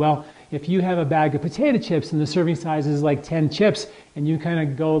fats. Well, if you have a bag of potato chips and the serving size is like 10 chips and you kind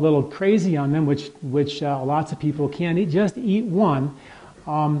of go a little crazy on them, which lots of people can't eat, just eat one,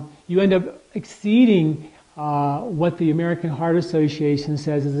 you end up exceeding what the American Heart Association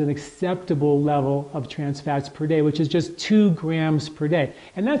says is an acceptable level of trans fats per day, which is just 2 grams per day.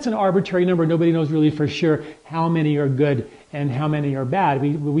 And that's an arbitrary number. Nobody knows really for sure how many are good and how many are bad.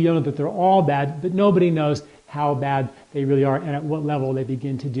 We know that they're all bad, but nobody knows how bad they really are and at what level they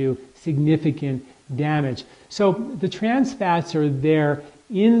begin to do significant damage. So the trans fats are there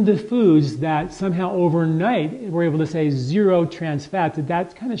in the foods that somehow overnight we're able to say 0 trans fat. Did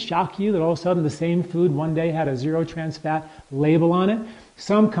that kind of shock you that all of a sudden the same food one day had a 0 trans fat label on it?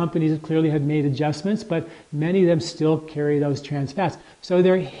 Some companies clearly have made adjustments, but many of them still carry those trans fats. So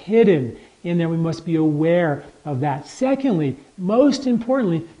they're hidden in there. We must be aware of that. Secondly, most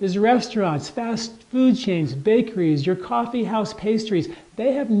importantly, is restaurants, fast food chains, bakeries, your coffee house pastries.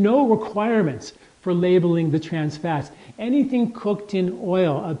 They have no requirements for labeling the trans fats. Anything cooked in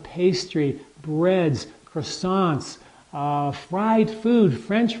oil, a pastry, breads, croissants, fried food,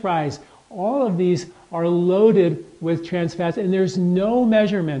 French fries, all of these are loaded with trans fats, and there's no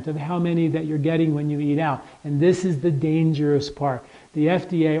measurement of how many that you're getting when you eat out. And this is the dangerous part. The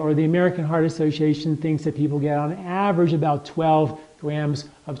FDA, or the American Heart Association, thinks that people get on average about 12 grams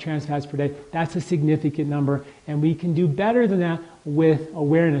of trans fats per day. That's a significant number, and we can do better than that with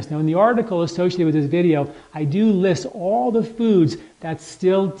awareness. Now, in the article associated with this video, I do list all the foods that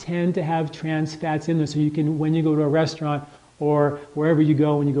still tend to have trans fats in them, so you can, when you go to a restaurant or wherever you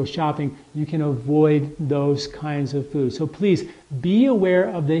go when you go shopping, you can avoid those kinds of foods. So please be aware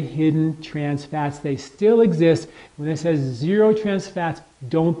of the hidden trans fats. They still exist. When it says 0 trans fats,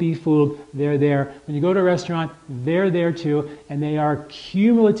 don't be fooled. They're there. When you go to a restaurant, they're there too, and they are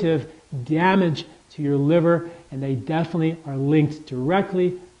cumulative damage to your liver, and they definitely are linked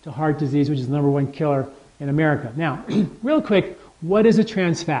directly to heart disease, which is the #1 killer in America. Now, real quick, what is a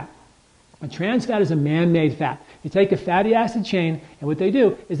trans fat? A trans fat is a man-made fat. You take a fatty acid chain, and what they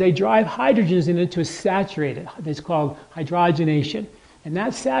do is they drive hydrogens into a saturated. It's called hydrogenation. And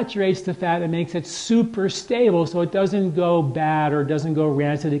that saturates the fat and makes it super stable so it doesn't go bad or doesn't go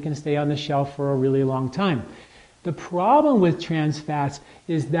rancid. It can stay on the shelf for a really long time. The problem with trans fats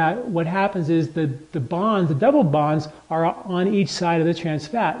is that what happens is the bonds, the double bonds, are on each side of the trans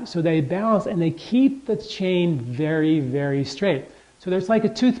fat. So they balance and they keep the chain very, very straight. So there's like a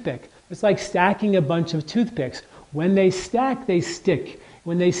toothpick. It's like stacking a bunch of toothpicks. When they stack, they stick.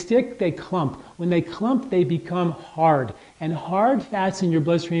 When they stick, they clump. When they clump, they become hard. And hard fats in your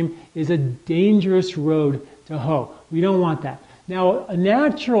bloodstream is a dangerous road to hoe. We don't want that. Now, a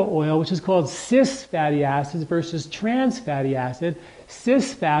natural oil, which is called cis fatty acids versus trans fatty acid,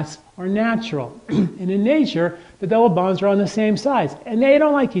 cis fats are natural. And in nature, the double bonds are on the same sides, and they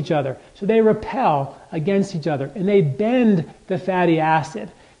don't like each other. So they repel against each other, and they bend the fatty acid.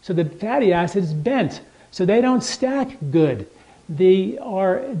 So the fatty acid is bent, so they don't stack good. They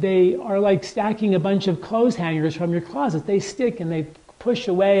are like stacking a bunch of clothes hangers from your closet. They stick and they push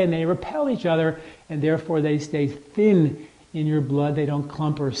away and they repel each other, and therefore they stay thin in your blood. They don't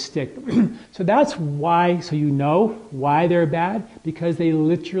clump or stick. So that's why, so you know why they're bad, because they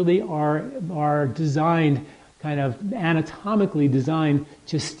literally are designed, kind of anatomically designed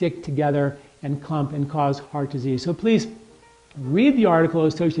to stick together and clump and cause heart disease. So please read the article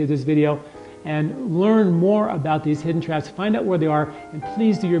associated with this video and learn more about these hidden traps, find out where they are, and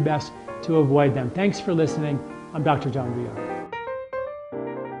please do your best to avoid them. Thanks for listening. I'm Dr. John Douillard.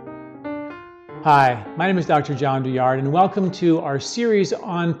 Hi, my name is Dr. John Douillard, and welcome to our series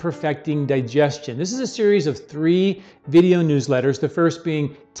on perfecting digestion. This is a series of 3 video newsletters, the first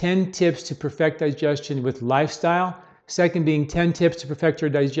being 10 tips to perfect digestion with lifestyle, second being 10 tips to perfect your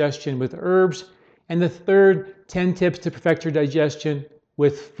digestion with herbs, and the third, 10 tips to perfect your digestion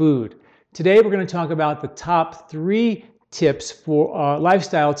with food. Today we're going to talk about the top 3 tips for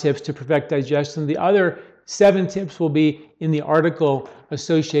lifestyle tips to perfect digestion. The other 7 tips will be in the article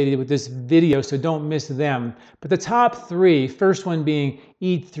associated with this video, so don't miss them. But the top 3, first one being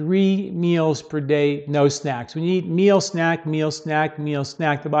eat 3 meals per day, no snacks. When you eat meal, snack, meal, snack, meal,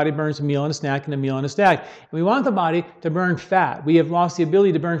 snack, the body burns a meal and a snack and a meal and a snack. And we want the body to burn fat. We have lost the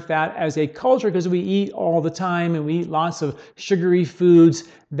ability to burn fat as a culture because we eat all the time and we eat lots of sugary foods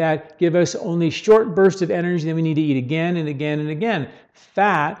that give us only short bursts of energy, then we need to eat again and again and again.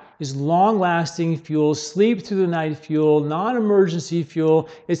 Fat is long-lasting fuel, sleep through the night fuel, non-emergency fuel.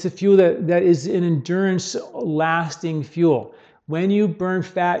 It's a fuel that is an endurance-lasting fuel. When you burn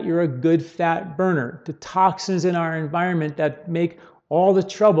fat, you're a good fat burner. The toxins in our environment that make all the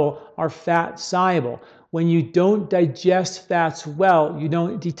trouble are fat soluble. When you don't digest fats well, you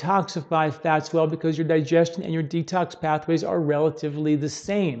don't detoxify fats well because your digestion and your detox pathways are relatively the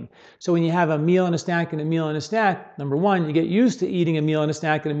same. So when you have a meal and a snack and a meal and a snack, number one, you get used to eating a meal and a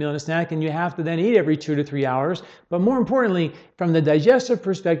snack and a meal and a snack, and you have to then eat every 2 to 3 hours. But more importantly, from the digestive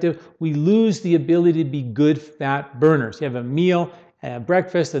perspective, we lose the ability to be good fat burners. You have a meal, a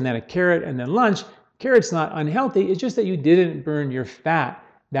breakfast, and then a carrot, and then lunch. Carrot's not unhealthy, it's just that you didn't burn your fat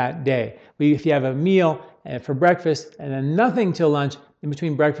that day. If you have a meal for breakfast and then nothing till lunch, in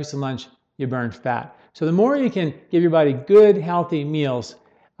between breakfast and lunch, you burn fat. So the more you can give your body good, healthy meals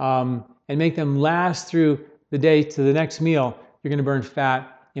and make them last through the day to the next meal, you're going to burn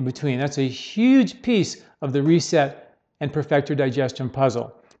fat in between. That's a huge piece of the reset and perfect your digestion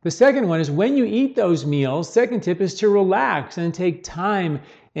puzzle. The second one is when you eat those meals, second tip is to relax and take time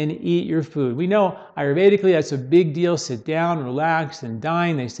and eat your food. We know Ayurvedically that's a big deal. Sit down, relax, and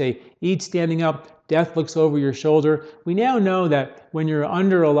dine. They say eat standing up, death looks over your shoulder. We now know that when you're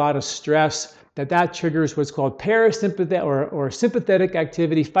under a lot of stress, that triggers what's called parasympathetic or sympathetic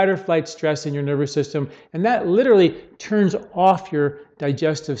activity, fight or flight stress in your nervous system, and that literally turns off your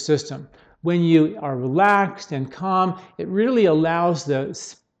digestive system. When you are relaxed and calm, it really allows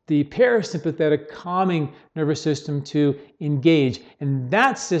the parasympathetic calming nervous system to engage, and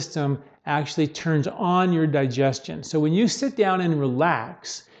that system actually turns on your digestion. So when you sit down and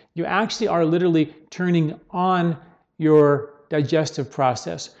relax, you actually are literally turning on your digestive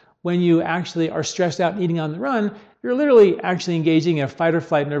process. When you actually are stressed out and eating on the run, you're literally actually engaging in a fight or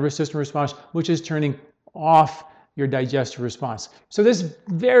flight nervous system response, which is turning off your digestive response. So this is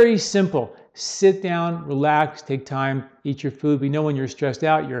very simple. Sit down, relax, take time, eat your food. We know when you're stressed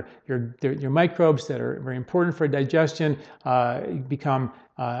out, your microbes that are very important for digestion become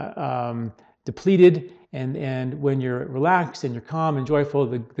depleted, and when you're relaxed and you're calm and joyful,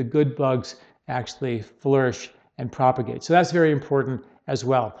 the good bugs actually flourish and propagate. So that's very important as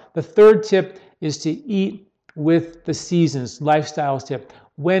well. The third tip is to eat with the seasons, lifestyle tip.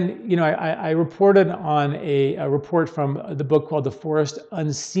 When, I reported on a report from the book called The Forest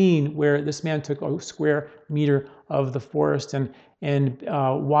Unseen, where this man took a square meter of the forest and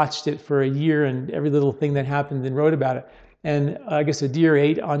watched it for a year and every little thing that happened and wrote about it. And I guess a deer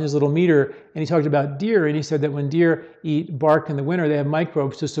ate on his little meter, and he talked about deer, and he said that when deer eat bark in the winter, they have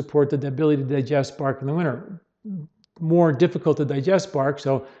microbes to support the ability to digest bark in the winter. More difficult to digest bark,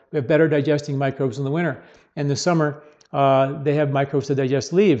 so we have better digesting microbes in the winter. In the summer, they have microbes to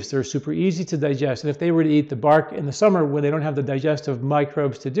digest leaves. They're super easy to digest. And if they were to eat the bark in the summer when they don't have the digestive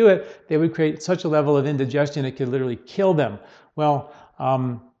microbes to do it, they would create such a level of indigestion it could literally kill them. Well,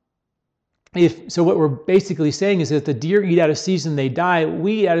 so what we're basically saying is that if the deer eat out of season, they die.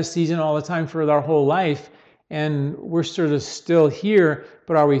 We eat out of season all the time for our whole life, and we're sort of still here,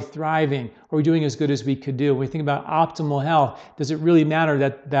 but are we thriving? Are we doing as good as we could do? When we think about optimal health, does it really matter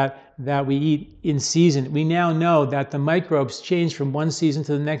that we eat in season? We now know that the microbes change from one season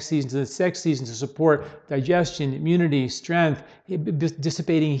to the next season to the next season to support digestion, immunity, strength,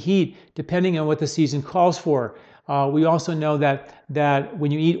 dissipating heat, depending on what the season calls for. We also know that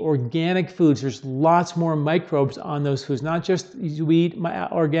when you eat organic foods, there's lots more microbes on those foods. Not just we eat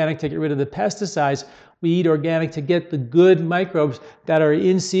organic to get rid of the pesticides, we eat organic to get the good microbes that are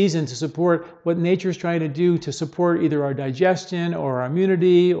in season to support what nature's trying to do to support either our digestion or our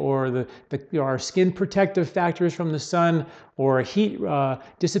immunity or our skin protective factors from the sun or heat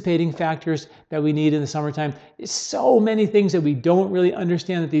dissipating factors that we need in the summertime. So many things that we don't really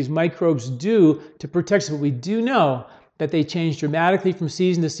understand that these microbes do to protect us, but we do know that they change dramatically from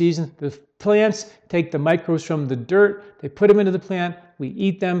season to season. The plants take the microbes from the dirt, they put them into the plant, we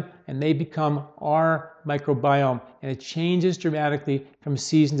eat them, and they become our microbiome, and it changes dramatically from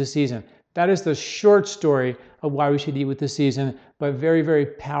season to season. That is the short story of why we should eat with the season, but very, very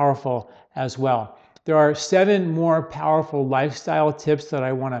powerful as well. There are 7 more powerful lifestyle tips that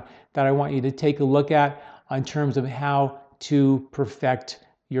I want you to take a look at in terms of how to perfect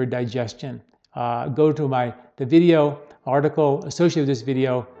your digestion. Go to the video article associated with this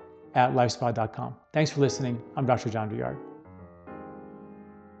video at lifespa.com. Thanks for listening. I'm Dr. John Douillard.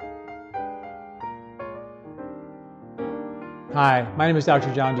 Hi, my name is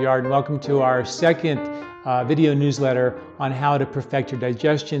Dr. John Douillard, and welcome to our second video newsletter on how to perfect your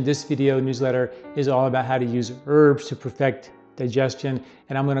digestion. This video newsletter is all about how to use herbs to perfect digestion,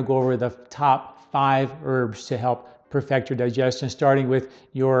 and I'm going to go over the top 5 herbs to help perfect your digestion, starting with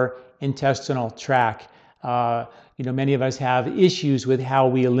your intestinal tract. Many of us have issues with how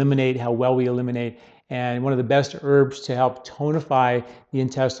well we eliminate, and one of the best herbs to help tonify the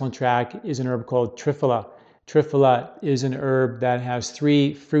intestinal tract is an herb called Triphala. Triphala is an herb that has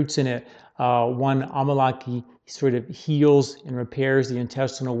 3 fruits in it. One, Amalaki, sort of heals and repairs the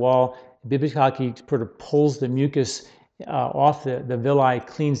intestinal wall. Bibikaki sort of pulls the mucus off the villi,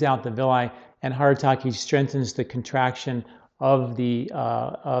 cleans out the villi, and Haritaki strengthens the contraction of the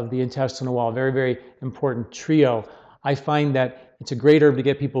intestinal wall. Very, very important trio. I find that it's a great herb to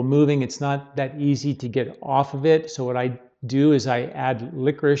get people moving. It's not that easy to get off of it. So what I do is I add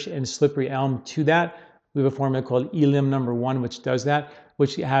licorice and slippery elm to that. We have a formula called Elim number 1, which does that,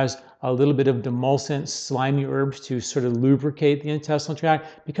 which has a little bit of demulcent, slimy herbs to sort of lubricate the intestinal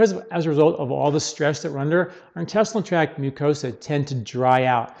tract. Because as a result of all the stress that we're under, our intestinal tract mucosa tend to dry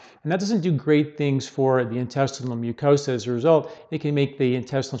out. And that doesn't do great things for the intestinal mucosa. As a result, it can make the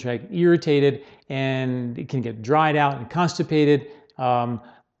intestinal tract irritated, and it can get dried out and constipated,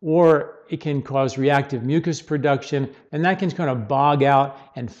 or it can cause reactive mucus production, and that can kind of bog out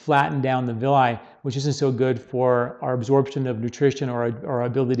and flatten down the villi, which isn't so good for our absorption of nutrition or our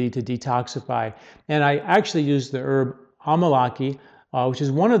ability to detoxify. And I actually use the herb Amalaki, which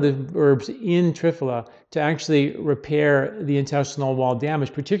is one of the herbs in Triphala, to actually repair the intestinal wall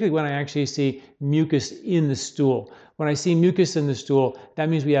damage, particularly when I actually see mucus in the stool. When I see mucus in the stool, that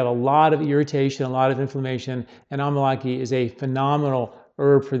means we have a lot of irritation, a lot of inflammation, and Amalaki is a phenomenal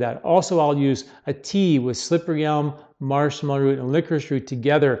herb for that. Also, I'll use a tea with slippery elm, marshmallow root, and licorice root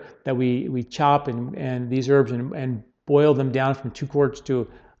together that we chop and these herbs and boil them down from 2 quarts to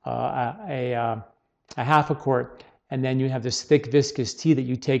a half a quart. And then you have this thick viscous tea that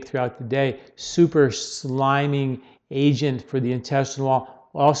you take throughout the day. Super sliming agent for the intestinal wall.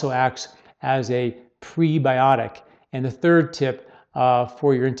 Also acts as a prebiotic. And the third tip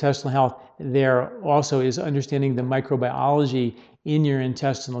for your intestinal health there also is understanding the microbiology in your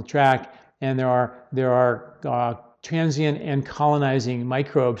intestinal tract. And there are transient and colonizing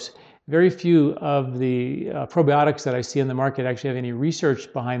microbes. Very few of the probiotics that I see on the market actually have any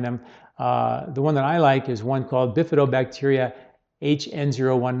research behind them. The one that I like is one called Bifidobacteria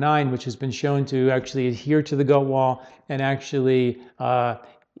HN019, which has been shown to actually adhere to the gut wall and actually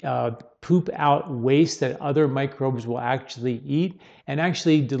poop out waste that other microbes will actually eat and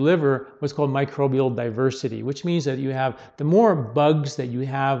actually deliver what's called microbial diversity, which means that you have the more bugs that you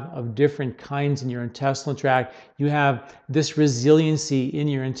have of different kinds in your intestinal tract, you have this resiliency in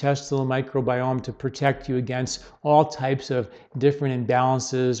your intestinal microbiome to protect you against all types of different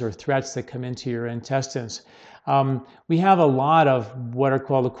imbalances or threats that come into your intestines. We have a lot of what are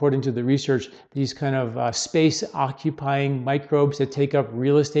called, according to the research, these kind of space-occupying microbes that take up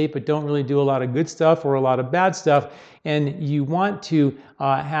real estate but don't really do a lot of good stuff or a lot of bad stuff. And you want to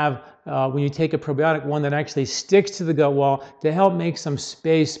have, when you take a probiotic, one that actually sticks to the gut wall to help make some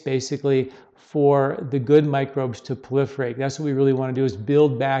space, basically, for the good microbes to proliferate. That's what we really want to do, is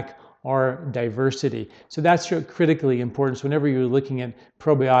build back our diversity. So that's critically important. So whenever you're looking at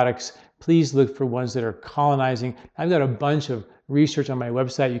probiotics, please look for ones that are colonizing. I've got a bunch of research on my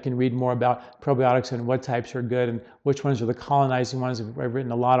website. You can read more about probiotics and what types are good and which ones are the colonizing ones. I've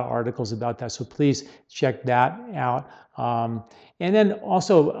written a lot of articles about that, so please check that out. And then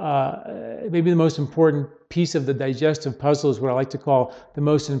also, maybe the most important piece of the digestive puzzle is what I like to call the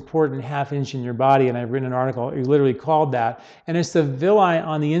most important half inch in your body, and I've written an article literally called that. And it's the villi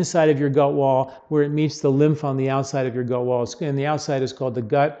on the inside of your gut wall where it meets the lymph on the outside of your gut wall. And the outside is called the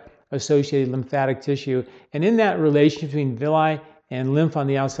gut-associated lymphatic tissue. And in that relation between villi and lymph on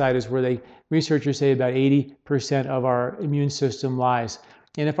the outside is where researchers say about 80% of our immune system lies.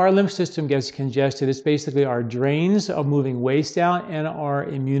 And if our lymph system gets congested, it's basically our drains of moving waste out and our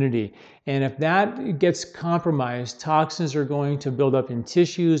immunity. And if that gets compromised, toxins are going to build up in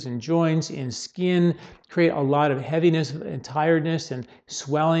tissues and joints, in skin, create a lot of heaviness and tiredness and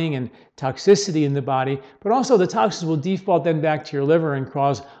swelling and toxicity in the body. But also the toxins will default then back to your liver and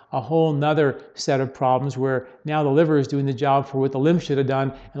cause a whole nother set of problems where now the liver is doing the job for what the lymph should have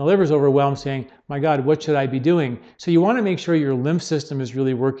done, and the liver is overwhelmed saying, my God, what should I be doing? So you want to make sure your lymph system is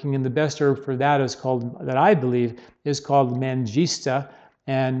really working, and the best herb for that is called, that I believe, is called Mangista.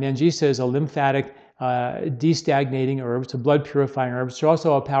 And Mangista is a lymphatic destagnating herb. It's a blood purifying herb. It's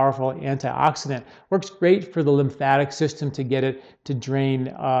also a powerful antioxidant. Works great for the lymphatic system to get it to drain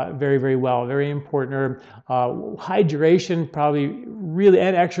very, very well. Very important herb. Hydration, probably really,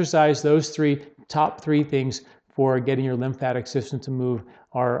 and exercise, those top three things for getting your lymphatic system to move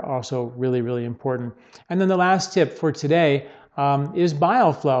are also really, really important. And then the last tip for today is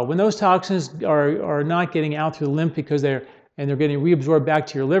bile flow. When those toxins are not getting out through the lymph because they're getting reabsorbed back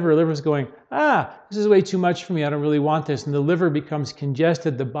to your liver, the liver's going, this is way too much for me, I don't really want this. And the liver becomes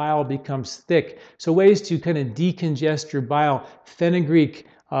congested, the bile becomes thick. So ways to kind of decongest your bile. Fenugreek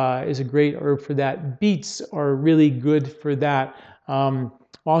is a great herb for that. Beets are really good for that.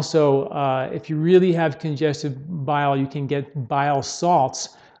 Also, if you really have congested bile, you can get bile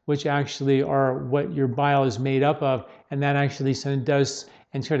salts, which actually are what your bile is made up of, and that actually does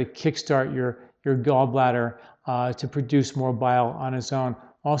and try to kickstart your gallbladder to produce more bile on its own.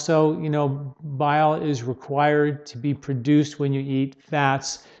 Also, bile is required to be produced when you eat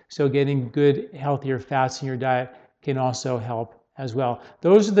fats, so getting good, healthier fats in your diet can also help as well.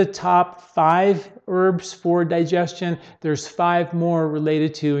 Those are the top 5 herbs for digestion. There's 5 more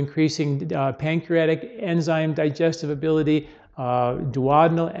related to increasing pancreatic enzyme digestive ability,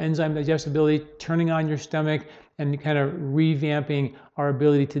 duodenal enzyme digestibility, turning on your stomach, and kind of revamping our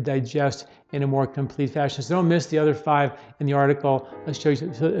ability to digest in a more complete fashion. So don't miss the other 5 in the article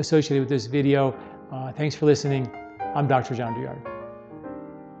associated with this video. Thanks for listening. I'm Dr. John Douillard.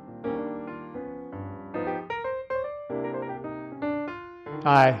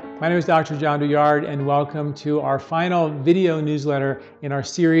 Hi, my name is Dr. John Douillard, and welcome to our final video newsletter in our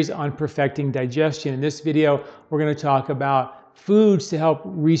series on perfecting digestion. In this video, we're going to talk about foods to help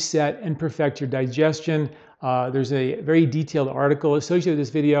reset and perfect your digestion. There's a very detailed article associated with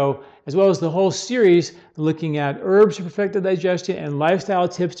this video, as well as the whole series looking at herbs to perfect the digestion and lifestyle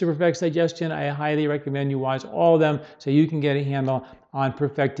tips to perfect digestion. I highly recommend you watch all of them so you can get a handle on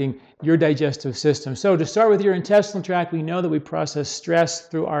perfecting your digestive system. So to start with your intestinal tract, we know that we process stress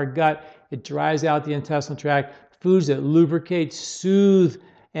through our gut. It dries out the intestinal tract. Foods that lubricate, soothe,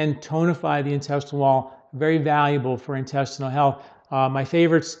 and tonify the intestinal wall, very valuable for intestinal health. My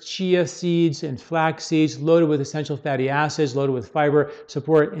favorites, chia seeds and flax seeds, loaded with essential fatty acids, loaded with fiber,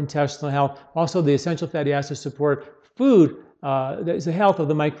 support intestinal health. Also, the essential fatty acids support food, the health of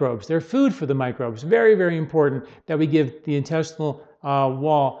the microbes. They're food for the microbes. Very, very important that we give the intestinal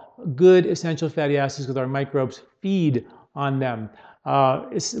wall good essential fatty acids because our microbes feed on them.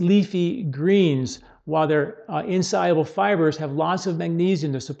 It's leafy greens, while their insoluble fibers have lots of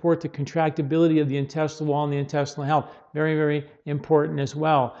magnesium to support the contractibility of the intestinal wall and the intestinal health. Very, very important as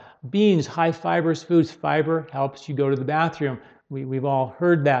well. Beans, high fibrous foods. Fiber helps you go to the bathroom. We've all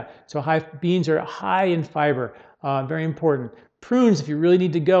heard that. So beans are high in fiber, very important. Prunes, if you really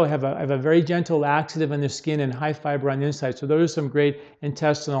need to go, have a very gentle laxative on the skin and high fiber on the inside. So those are some great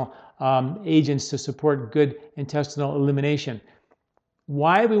intestinal agents to support good intestinal elimination.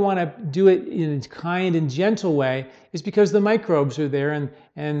 Why we want to do it in a kind and gentle way is because the microbes are there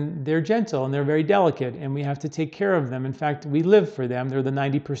and they're gentle and they're very delicate and we have to take care of them. In fact, we live for them. They're the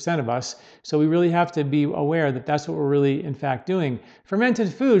 90% of us. So we really have to be aware that that's what we're really, in fact, doing.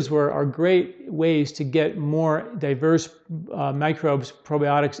 Fermented foods are great ways to get more diverse microbes,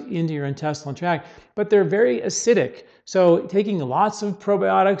 probiotics into your intestinal tract, but they're very acidic. So taking lots of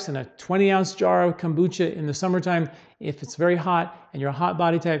probiotics in a 20-ounce jar of kombucha in the summertime, if it's very hot and you're a hot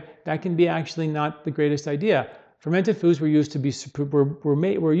body type, that can be actually not the greatest idea. Fermented foods were used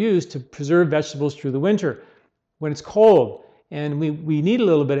to preserve vegetables through the winter when it's cold, and we need a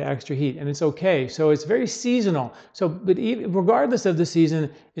little bit of extra heat, and it's okay. So it's very seasonal. But regardless of the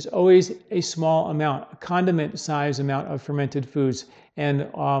season, it's always a small amount, a condiment size amount of fermented foods, and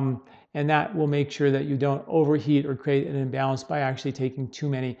that will make sure that you don't overheat or create an imbalance by actually taking too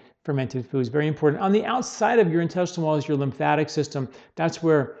many fermented foods. Very important. On the outside of your intestinal wall is your lymphatic system. That's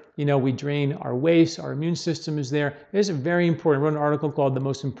where we drain our waste. Our immune system is there. It's very important. I wrote an article called "The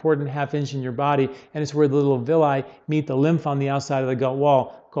Most Important Half Inch in Your Body," and it's where the little villi meet the lymph on the outside of the gut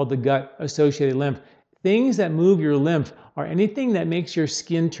wall, called the gut-associated lymph. Things that move your lymph are anything that makes your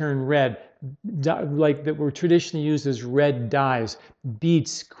skin turn red, like that were traditionally used as red dyes.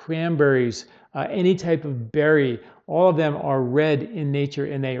 Beets, cranberries, any type of berry, all of them are red in nature,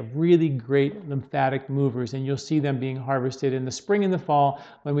 and they are really great lymphatic movers, and you'll see them being harvested in the spring and the fall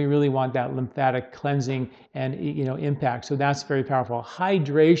when we really want that lymphatic cleansing and impact. So that's very powerful.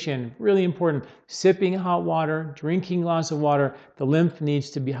 Hydration, really important. Sipping hot water, drinking lots of water. The lymph needs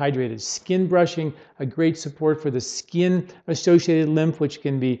to be hydrated. Skin brushing, a great support for the skin-associated lymph, which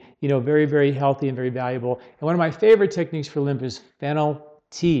can be very, very healthy and very valuable. And one of my favorite techniques for lymph is fennel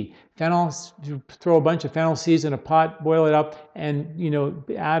tea. Fennel, throw a bunch of fennel seeds in a pot, boil it up, and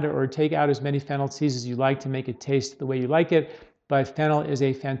add or take out as many fennel seeds as you like to make it taste the way you like it. But fennel is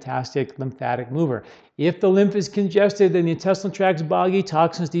a fantastic lymphatic mover. If the lymph is congested, then the intestinal tract's boggy,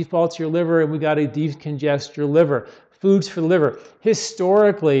 toxins default to your liver, and we got to decongest your liver. Foods for the liver.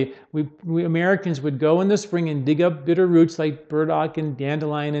 Historically, we Americans would go in the spring and dig up bitter roots like burdock and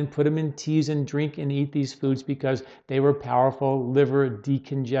dandelion and put them in teas and drink and eat these foods because they were powerful liver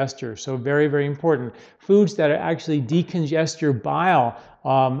decongestors. So very, very important. Foods that actually decongest your bile,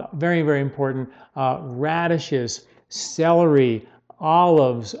 very, very important. Radishes, celery,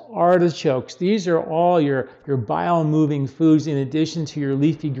 olives, artichokes. These are all your bile-moving foods in addition to your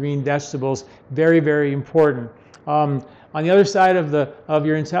leafy green vegetables. Very, very important. On the other side of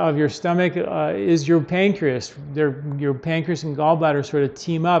your stomach is your pancreas. Your pancreas and gallbladder sort of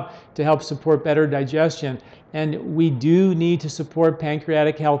team up to help support better digestion. And we do need to support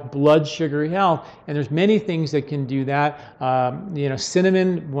pancreatic health, blood sugar health, and there's many things that can do that.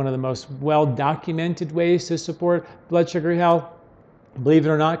 Cinnamon, one of the most well-documented ways to support blood sugar health. Believe it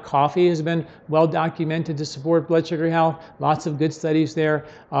or not, coffee has been well documented to support blood sugar health. Lots of good studies there.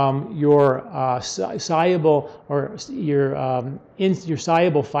 Your soluble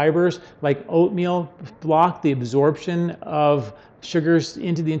fibers like oatmeal block the absorption of sugars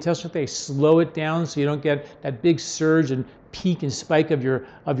into the intestinal. They slow it down so you don't get that big surge and peak and spike of your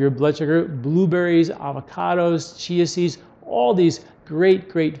blood sugar. Blueberries, avocados, chia seeds, all these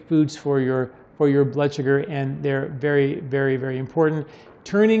great foods for your blood sugar, and they're very, very, very important.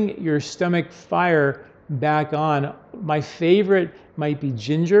 Turning your stomach fire back on. My favorite might be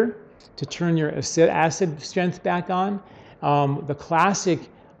ginger to turn your acid strength back on. The classic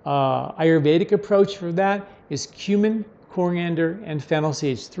Ayurvedic approach for that is cumin, coriander, and fennel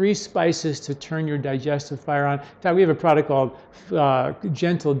seeds. 3 spices to turn your digestive fire on. In fact, we have a product called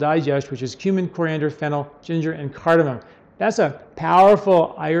Gentle Digest, which is cumin, coriander, fennel, ginger, and cardamom. That's a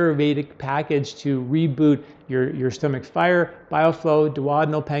powerful Ayurvedic package to reboot your stomach fire, bile flow,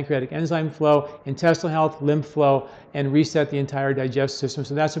 duodenal pancreatic enzyme flow, intestinal health, lymph flow, and reset the entire digestive system.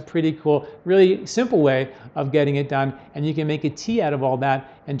 So that's a pretty cool, really simple way of getting it done. And you can make a tea out of all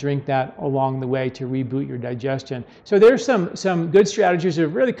that and drink that along the way to reboot your digestion. So there's some good strategies. There's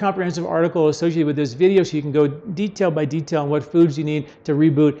a really comprehensive article associated with this video, so you can go detail by detail on what foods you need to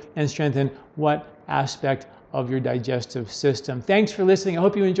reboot and strengthen what aspect of your digestive system. Thanks for listening. I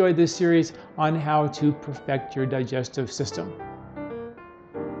hope you enjoyed this series on how to perfect your digestive system.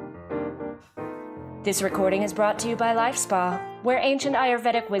 This recording is brought to you by LifeSpa, where ancient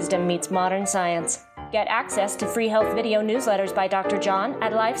Ayurvedic wisdom meets modern science. Get access to free health video newsletters by Dr. John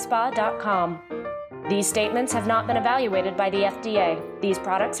at lifespa.com. These statements have not been evaluated by the FDA. These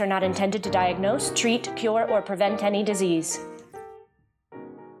products are not intended to diagnose, treat, cure, or prevent any disease.